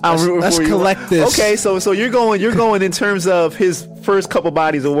let's collect this. Okay, so you're going in terms of his first couple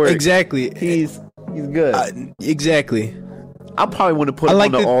bodies of work. Exactly. He's good. Exactly. I probably want to put him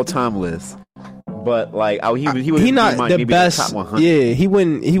on the all-time list, but like he not the best. The top 100. Yeah, he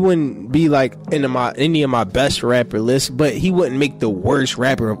wouldn't be like any of my best rapper lists, but he wouldn't make the worst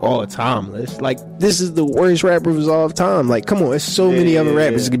rapper of all time list. Like this is the worst rapper of all time. Like come on, there's so many other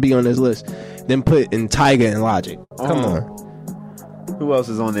rappers that could be on this list. Then put in Tyga and Logic. Come on. Who else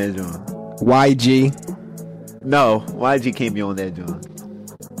is on that joint? YG. No, YG can't be on that joint.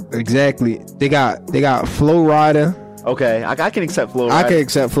 Exactly. They got Flo Rida. Okay, I can accept Flo Rida. I can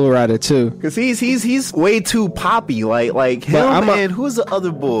accept Flo Rida too, because he's way too poppy. Like him and who's the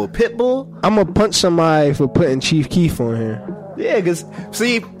other bull? Pitbull. I'm gonna punch somebody for putting Chief Keef on here. Yeah, because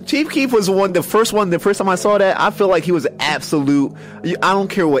see, Chief Keef was the first time I saw that, I feel like he was absolute. I don't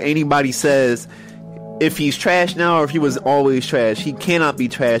care what anybody says. If he's trash now or if he was always trash, he cannot be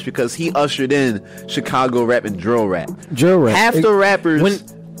trash because he ushered in Chicago rap and drill rap. Half the rappers.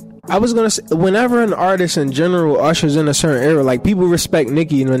 I was gonna say, whenever an artist in general ushers in a certain era, like people respect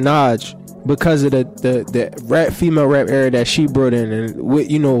Nicki Minaj because of the rap female rap era that she brought in,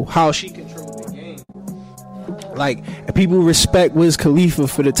 and how she controlled the game. Like people respect Wiz Khalifa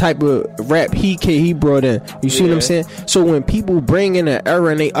for the type of rap he brought in. You see what I'm saying? So when people bring in an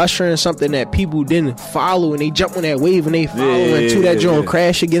era and they usher in something that people didn't follow and they jump on that wave and they follow into that joint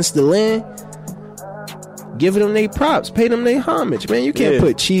crash against the land. Give them their props, pay them their homage, man. You can't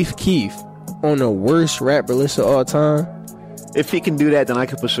put Chief Keef on the worst rapper list of all time. If he can do that, then I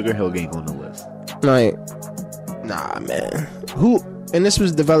could put Sugar Hill Gang on the list. Like, nah, man. Who? And this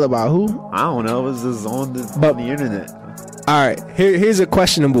was developed by who? I don't know. It was just on the internet. All right, here's a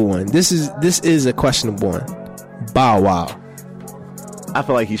questionable one. This is a questionable one. Bow Wow. I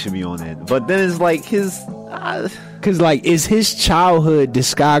feel like he should be on it, but then it's like his. Cause like, is his childhood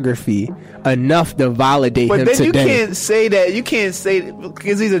discography enough to validate him today? But then you can't say that. You can't say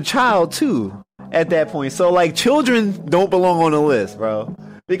because he's a child too at that point. So like, children don't belong on the list, bro,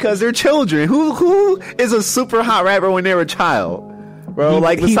 because they're children. Who is a super hot rapper when they're a child, bro?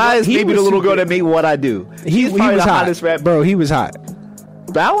 Besides maybe the little girl that made What I Do. He's probably the hottest rapper. Bro, he was hot.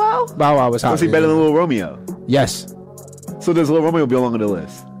 Bow Wow? Bow Wow was hot. Was he better than Lil Romeo? Yes. So does Lil Romeo belong on the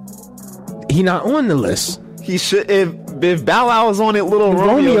list? He not on the list. He should. If Bow Wow was on it, Lil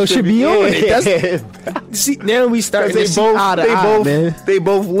Romeo should be on it. See, now we starting to see eye to eye, man. They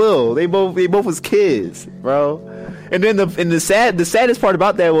both Lil. They both was kids, bro. And then the saddest part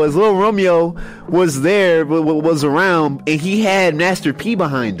about that was Lil Romeo was there, was around, and he had Master P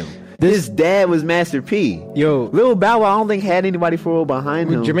behind him. His dad was Master P. Yo, Lil Bow Wow, I don't think had anybody for real behind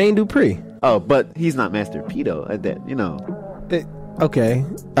him. Jermaine Dupri. Oh, but he's not Master P though. At that, you know. Okay,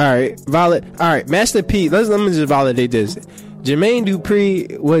 all right, All right, Master P. Let me just validate this. Jermaine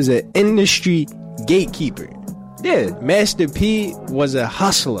Dupri was an industry gatekeeper. Yeah, Master P was a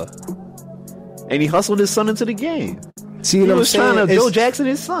hustler, and he hustled his son into the game. See He what I'm was saying? trying to Joe Jackson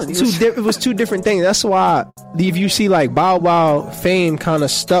his son. It was two different things. That's why if you see like Bow Wow fame kind of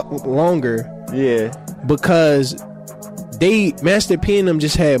stuck longer. Yeah, because Master P and them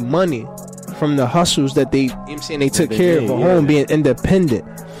just had money from the hustles that they, you know what I'm saying, they took care of at home, being independent.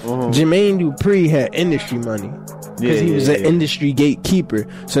 Jermaine Dupri had industry money because he was an industry gatekeeper.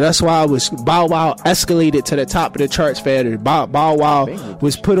 So that's why Bow Wow escalated to the top of the charts faster. Bow Wow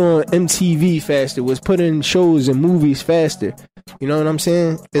was put on MTV faster, was put in shows and movies faster. You know what I'm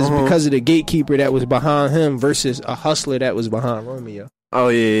saying? It's because of the gatekeeper that was behind him versus a hustler that was behind Romeo. Oh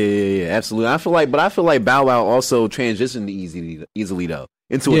yeah, absolutely. I feel like Bow Wow also transitioned easily though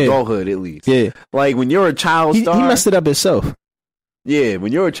into adulthood at least. Yeah, like when you're a child star, he messed it up himself. Yeah,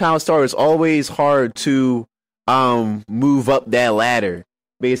 when you're a child star, it's always hard to move up that ladder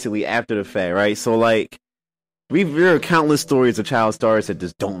basically after the fact, right? So like we've heard countless stories of child stars that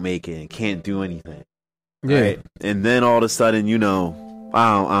just don't make it and can't do anything. Yeah, right? And then all of a sudden, you know,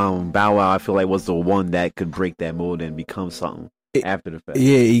 Bow Wow, I feel like was the one that could break that mold and become something after the fact.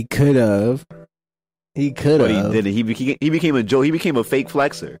 Yeah, he could have. But he didn't. He became a joke. He became a fake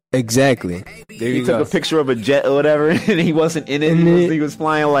flexer. Exactly. He took a picture of a jet or whatever, and he wasn't in it. He was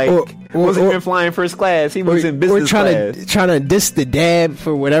flying wasn't even flying first class. He was in business class. Trying to diss the dad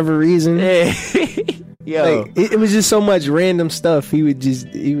for whatever reason. Yeah. Yo. Like, it was just so much random stuff he was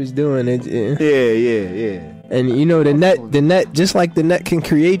doing it. Yeah. And you know the net, just like the net can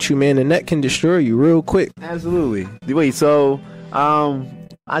create you, man. The net can destroy you real quick. Absolutely. Wait, so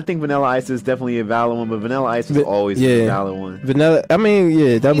I think Vanilla Ice is definitely a valid one, but Vanilla Ice was always a valid one.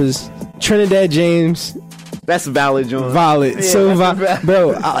 That was Trinidad James. That's valid, John. Valid. Yeah, so,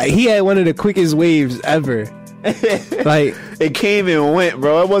 bro, he had one of the quickest waves ever. Like it came and went,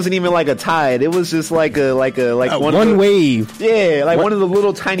 bro. It wasn't even like a tide. It was just like one wave. Yeah, like one of the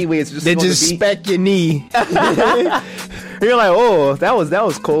little tiny waves. Just speck your knee. You're like, oh, that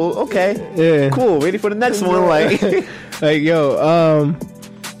was cool. Okay, yeah, cool. Ready for the next one? Like,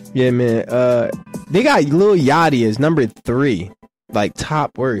 yeah, man. They got Lil Yachty as number 3, like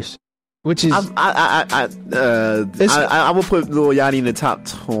top worst, which is I would put Lil Yachty in the top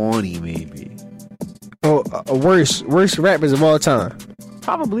 20, maybe. Oh, worst rappers of all time.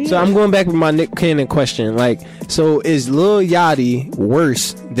 Probably. So I'm going back with my Nick Cannon question. Like, so is Lil Yachty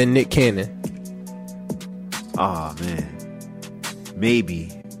worse than Nick Cannon? Oh man, maybe.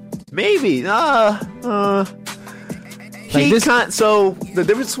 So the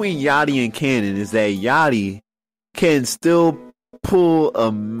difference between Yachty and Cannon is that Yachty can still pull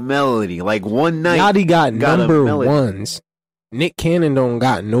a melody. Like one night, Yachty got number ones. Nick Cannon don't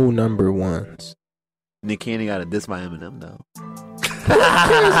got no number ones. Nick Cannon got a diss by Eminem though.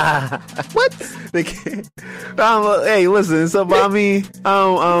 What? Hey, listen. So, I mean,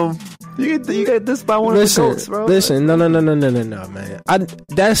 you get this by one of the goats, bro. Listen, no, man. Actually,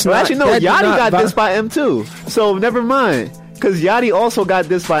 Yachty got this by M too. So never mind, because Yachty also got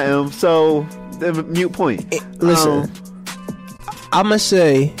this by M. So mute point. Listen, I'ma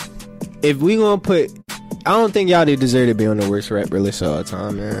say if we gonna put, I don't think Yachty deserved to be on the worst rapper list all the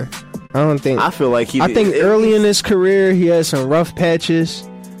time, man. I feel like I think early in his career he had some rough patches,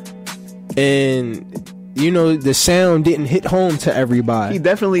 and you know the sound didn't hit home to everybody. He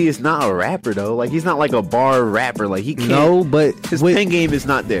definitely is not a rapper though. Like he's not like a bar rapper. Like he can't. No, but his pen game is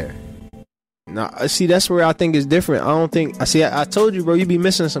not there. No, see that's where I think it's different. I don't think I told you, bro. You be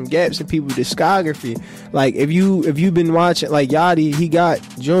missing some gaps in people's discography. Like if you've been watching like Yachty, he got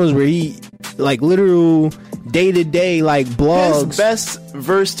Jones where he like literal day to day like blogs. His best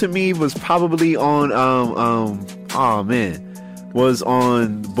verse to me was probably on was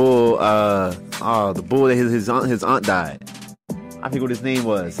on Bull the Bull that his aunt died. I forget what his name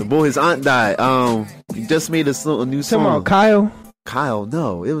was. The Bull his aunt died. He just made a new song. Talking about Kyle,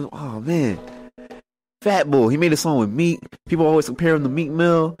 no, it was Fat Bull. He made a song with Meek. People always compare him to Meek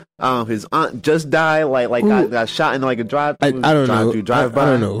Mill. His aunt just died. Got shot in like a drive. I don't know. I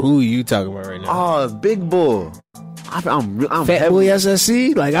don't know who you talking about right now. Oh, Big Bull. I'm Fat Boy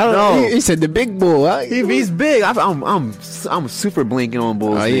SSC. Like I don't know. He said the Big Bull. He's big. I'm super blinking on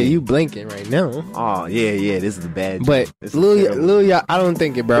Bull's. Oh yeah, you blinking right now. Oh yeah. This is the bad. But Lil, I don't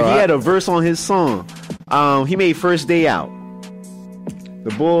think it, bro. But he had a verse on his song. He made First Day Out. The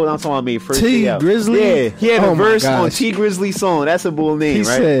bull, I'm talking about me first. T Grizzly? Yeah, he had a Oh my verse on gosh. T Grizzly song. That's a bull name,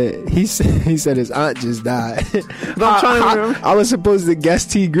 right? He said his aunt just died. I'm trying to remember. I was supposed to guess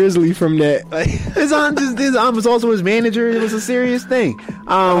T Grizzly from that. Like, His aunt was also his manager. It was a serious thing.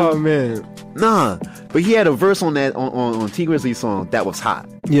 oh man. Nah, but he had a verse on that on T Grizzly song that was hot.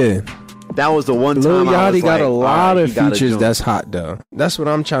 Yeah. That was the one Lil time I was Yachty got like, a lot alright, of he got a features joint. that's hot though. That's what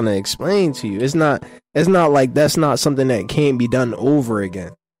I'm trying to explain to you. It's not like that's not something that can't be done over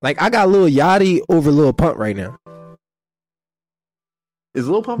again. Like I got Lil Yachty over Lil Pump right now. Is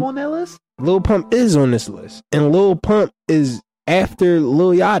Lil Pump on that list? Lil Pump is on this list. And Lil Pump is after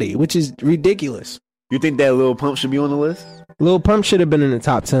Lil Yachty, which is ridiculous. You think that Lil Pump should be on the list? Lil Pump should have been in the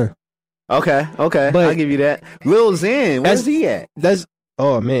top 10. Okay, But I'll give you that. Lil Xan, where's he at?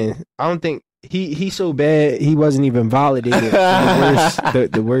 Oh man, I don't think he's so bad he wasn't even validated.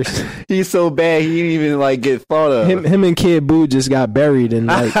 the worst. He's so bad he didn't even like get thought of. Him and Kid Buu just got buried in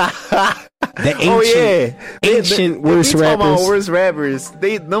like the ancient worst talking about rappers. worst rappers.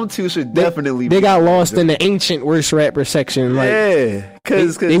 Them two should definitely. They be got lost in the ancient worst rapper section. Like, yeah,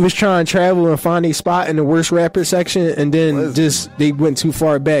 because they was trying to travel and find a spot in the worst rapper section, and then they went too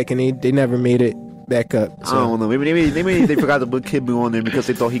far back and they never made it back up. So. I don't know. Maybe they forgot to put Kid Buu on there because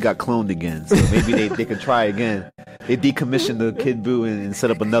they thought he got cloned again. So maybe they could try again. They decommissioned the Kid Buu and set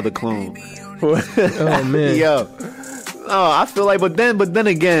up another clone. Oh man, yo. Oh, I feel like, but then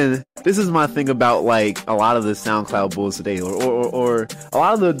again, this is my thing about like a lot of the SoundCloud bulls today, or a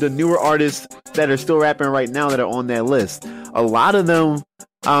lot of the newer artists that are still rapping right now that are on that list. A lot of them,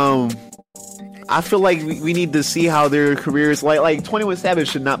 I feel like we need to see how their careers, like 21 Savage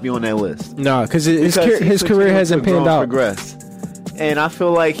should not be on that list. No, because his career hasn't panned out. Progress. And I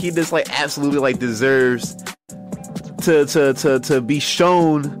feel like he just like absolutely like deserves to be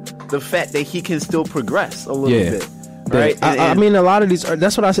shown the fact that he can still progress a little bit. Right, I mean, a lot of these.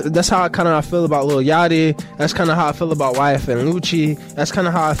 That's how I feel about Lil Yachty. That's kind of how I feel about YF and Lucci. That's kind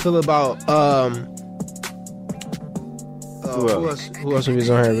of how I feel about who else was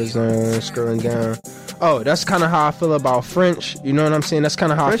on here? Was scrolling down. Oh, that's kind of how I feel about French. You know what I'm saying? That's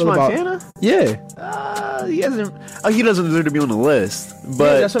kind of how French I feel Montana? about. Yeah, he hasn't. He doesn't deserve to be on the list.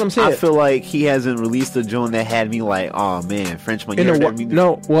 But that's what I'm saying. I feel like he hasn't released a joint that had me like, oh man, French Montana.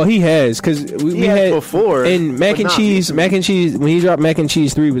 No, well he has because we had before. And Mac and Cheese. When he dropped Mac and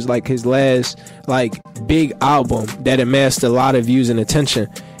Cheese 3 was like his last like big album that amassed a lot of views and attention.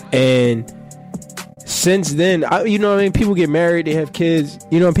 And since then, you know what I mean, people get married, they have kids,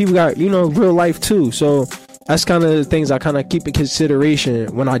 you know, people got, you know, real life too. So that's kind of the things I kind of keep in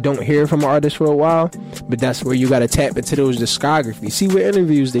consideration when I don't hear from an artist for a while. But that's where you got to tap into those discography, see what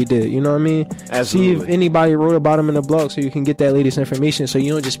interviews they did, you know what I mean? Absolutely. See if anybody wrote about them in the blog so you can get that latest information, so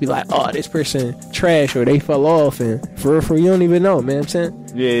you don't just be like, oh, this person trash or they fell off, and for real, you don't even know, man. I'm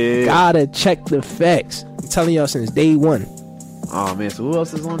saying, yeah. Gotta check the facts. I'm telling y'all since day one. Oh man, so who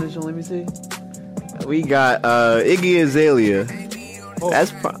else is on this show? Let me see. We got Iggy Azalea. Oh.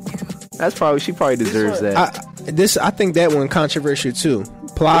 That's probably, she probably deserves that. I think that one controversial too.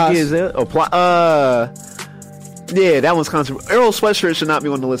 Iggy Azalea? Yeah, that one's controversial. Earl Sweatshirt should not be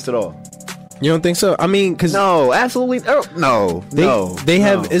on the list at all. You don't think so? I mean, because no, absolutely, they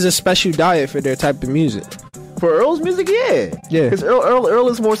have is a special diet for their type of music. For Earl's music, yeah. Because Earl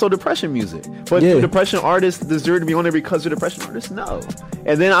is more so depression music. But do depression artists deserve to be on there because they're depression artists? No.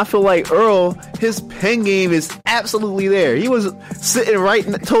 And then I feel like Earl, his pen game is absolutely there. He was sitting right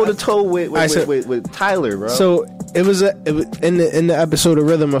toe to toe with Tyler, bro. So it was in the episode of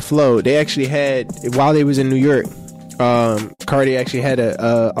Rhythm or Flow. They actually had, while they was in New York, Cardi actually had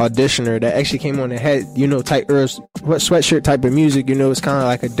a auditioner that actually came on and had, you know, type Earl's sweatshirt type of music. You know, it's kind of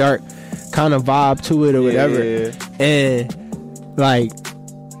like a dark kind of vibe to it or whatever. Yeah. And like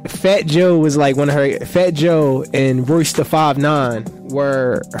Fat Joe was like one of her. Fat Joe and Royce the 5'9"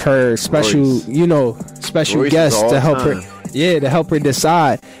 were her special, Royce. You know, special Royce guests to help her. Yeah, to help her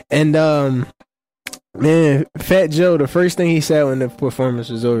decide. And man, Fat Joe, the first thing he said when the performance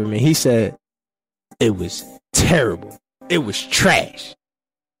was over, man, he said it was terrible. It was trash.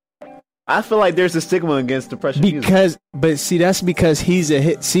 I feel like there's a stigma against depression music. But see, that's because he's a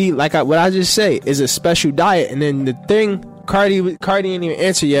hit. See, like what I just say is a special diet. And then the thing, Cardi didn't even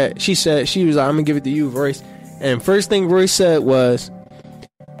answer yet. She said, she was like, I'm gonna give it to you, Royce. And first thing Royce said was,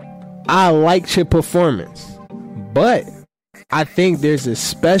 I liked your performance, but I think there's a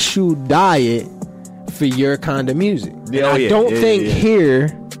special diet for your kind of music. I don't think here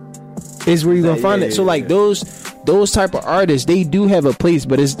is where you're gonna find it. So like those type of artists, they do have a place,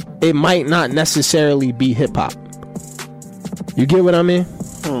 but it might not necessarily be hip hop. You get what I mean?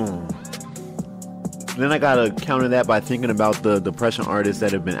 then I gotta counter that by thinking about the depression artists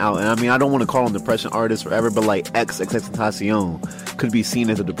that have been out. And I mean, I don't want to call them depression artists forever, but like XXXTentacion could be seen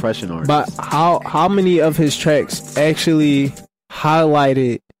as a depression artist. But how many of his tracks actually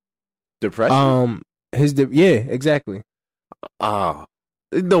highlighted depression? Yeah, exactly.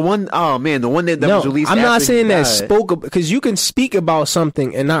 The one that was released. I'm not after saying he that died. spoke because you can speak about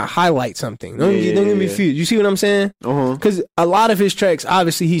something and not highlight something. Don't get me confused. You see what I'm saying? Because a lot of his tracks,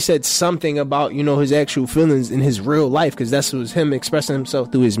 obviously, he said something about his actual feelings in his real life because that was him expressing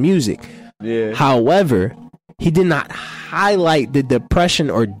himself through his music. Yeah. However, he did not highlight the depression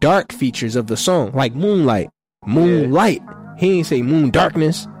or dark features of the song, like Moonlight. Moonlight. He ain't say moon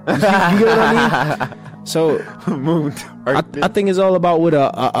darkness. You get what I mean? So Moon. I think it's all about what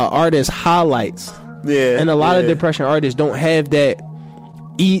a artist highlights. Yeah. And a lot of depression artists don't have that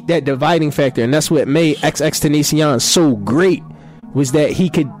dividing factor, and that's what made XXXTentacion so great, was that he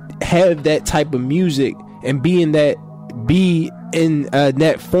could have that type of music and be in that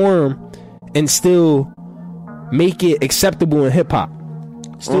form and still make it acceptable in hip hop.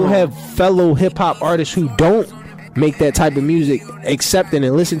 Still have fellow hip hop artists who don't make that type of music accept it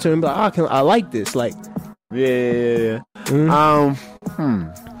and listen to him, but I like this. Like, yeah. I'm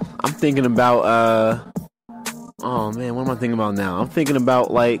thinking about oh man, what am I thinking about now? I'm thinking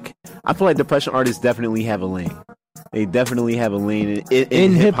about like, I feel like depression artists definitely have a lane. They definitely have a lane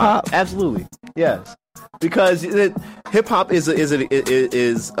in hip hop. Absolutely, yes. Because hip hop is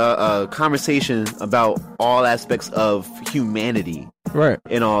a conversation about all aspects of humanity, right?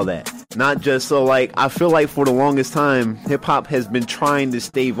 And all that. Not just so like, I feel like for the longest time, hip hop has been trying to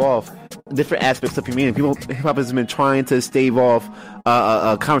stave off different aspects of humanity. Hip hop has been trying to stave off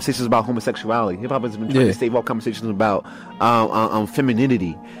conversations about homosexuality. Hip hop has been trying to stave off conversations about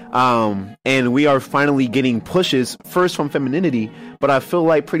femininity. And we are finally getting pushes first from femininity, but I feel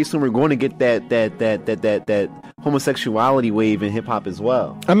like pretty soon we're going to get that homosexuality wave in hip hop as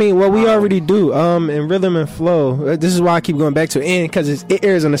well. I mean, well, we already do. In Rhythm and Flow. This is why I keep going back to it, and because it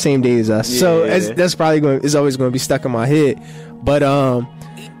airs on the same day as us, so that's probably it's always going to be stuck in my head. But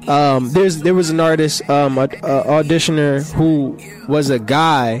there was an artist, auditioner who was a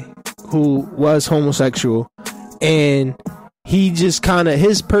guy who was homosexual, and he just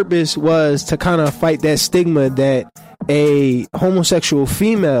his purpose was to kind of fight that stigma that a homosexual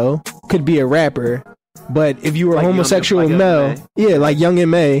female could be a rapper, but if you were a homosexual male, like Young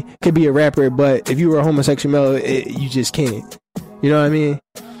M.A. could be a rapper, but if you were a homosexual male, you just can't. You know what I mean?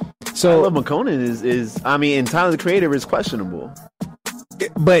 So I Love McConan is I mean, and Tyler the Creator is questionable,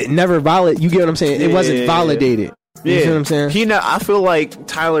 but never valid. You get what I'm saying? It wasn't validated. You see what I'm saying? I feel like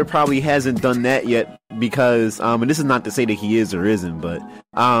Tyler probably hasn't done that yet because, and this is not to say that he is or isn't, but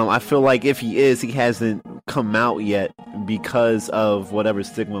I feel like if he is, he hasn't come out yet because of whatever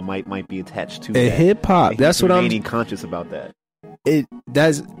stigma might be attached to that. Hip hop. That's what I'm remaining conscious about that.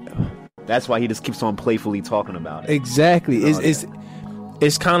 That's why he just keeps on playfully talking about it. Exactly.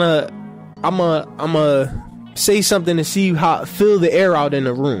 It's kind of I'm a say something to see how fill the air out in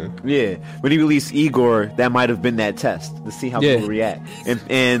the room. Yeah, when he released Igor, that might have been that test to see how people react.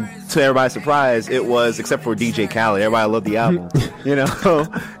 And to everybody's surprise, it was, except for DJ Khaled. Everybody loved the album,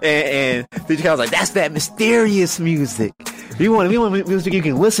 and DJ Khaled's like, that's that mysterious music. We want music you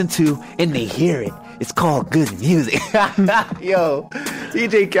can listen to and they hear it. It's called good music. Yo,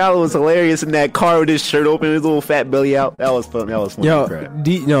 DJ Khaled was hilarious in that car with his shirt open, his little fat belly out. That was fun. Yo,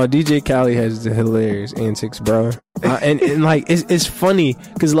 DJ Khaled has the hilarious antics, bro. And like it's funny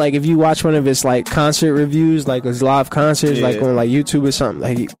because like if you watch one of his like concert reviews, like his live concerts, like on like YouTube or something,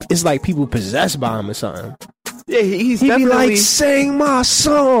 like it's like people possessed by him or something. Yeah, he'd be like, sing my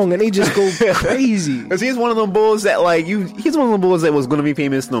song, and he just go crazy. Because he's one of them bulls that he's one of them bulls that was going to be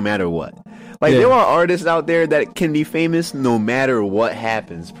famous no matter what. Like, there are artists out there that can be famous no matter what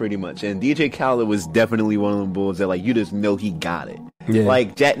happens, pretty much. And DJ Khaled was definitely one of them bulls that, like, you just know he got it. Yeah.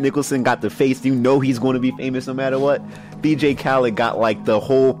 Like, Jack Nicholson got the face. You know he's going to be famous no matter what. DJ Khaled got, like, the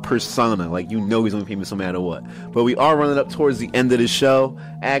whole persona. Like, you know he's going to be famous no matter what. But we are running up towards the end of the show,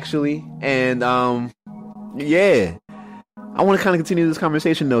 actually. And, yeah. I want to kind of continue this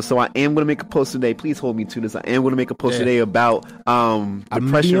conversation, though, so I am going to make a post today. Please hold me to this. I am going to make a post today about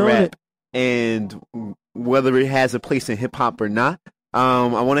depression rap. And whether it has a place in hip hop or not. I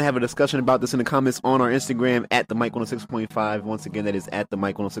want to have a discussion about this in the comments on our Instagram at the Mike 106.5. Once again, that is at the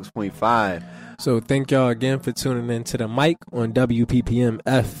Mike 106.5. So thank y'all again for tuning in to the Mike on WPPM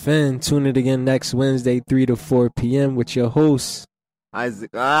FN. Tune in again next Wednesday, 3 to 4 p.m. with your host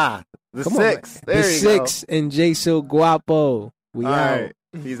Isaac. The Six. There you go. The Six and JSO Guapo. We all out. Right.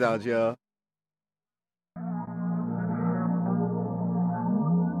 Peace out, y'all.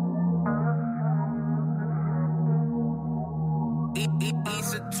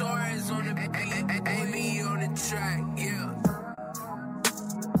 Issa Torres on the beat, Amy on the track, yeah.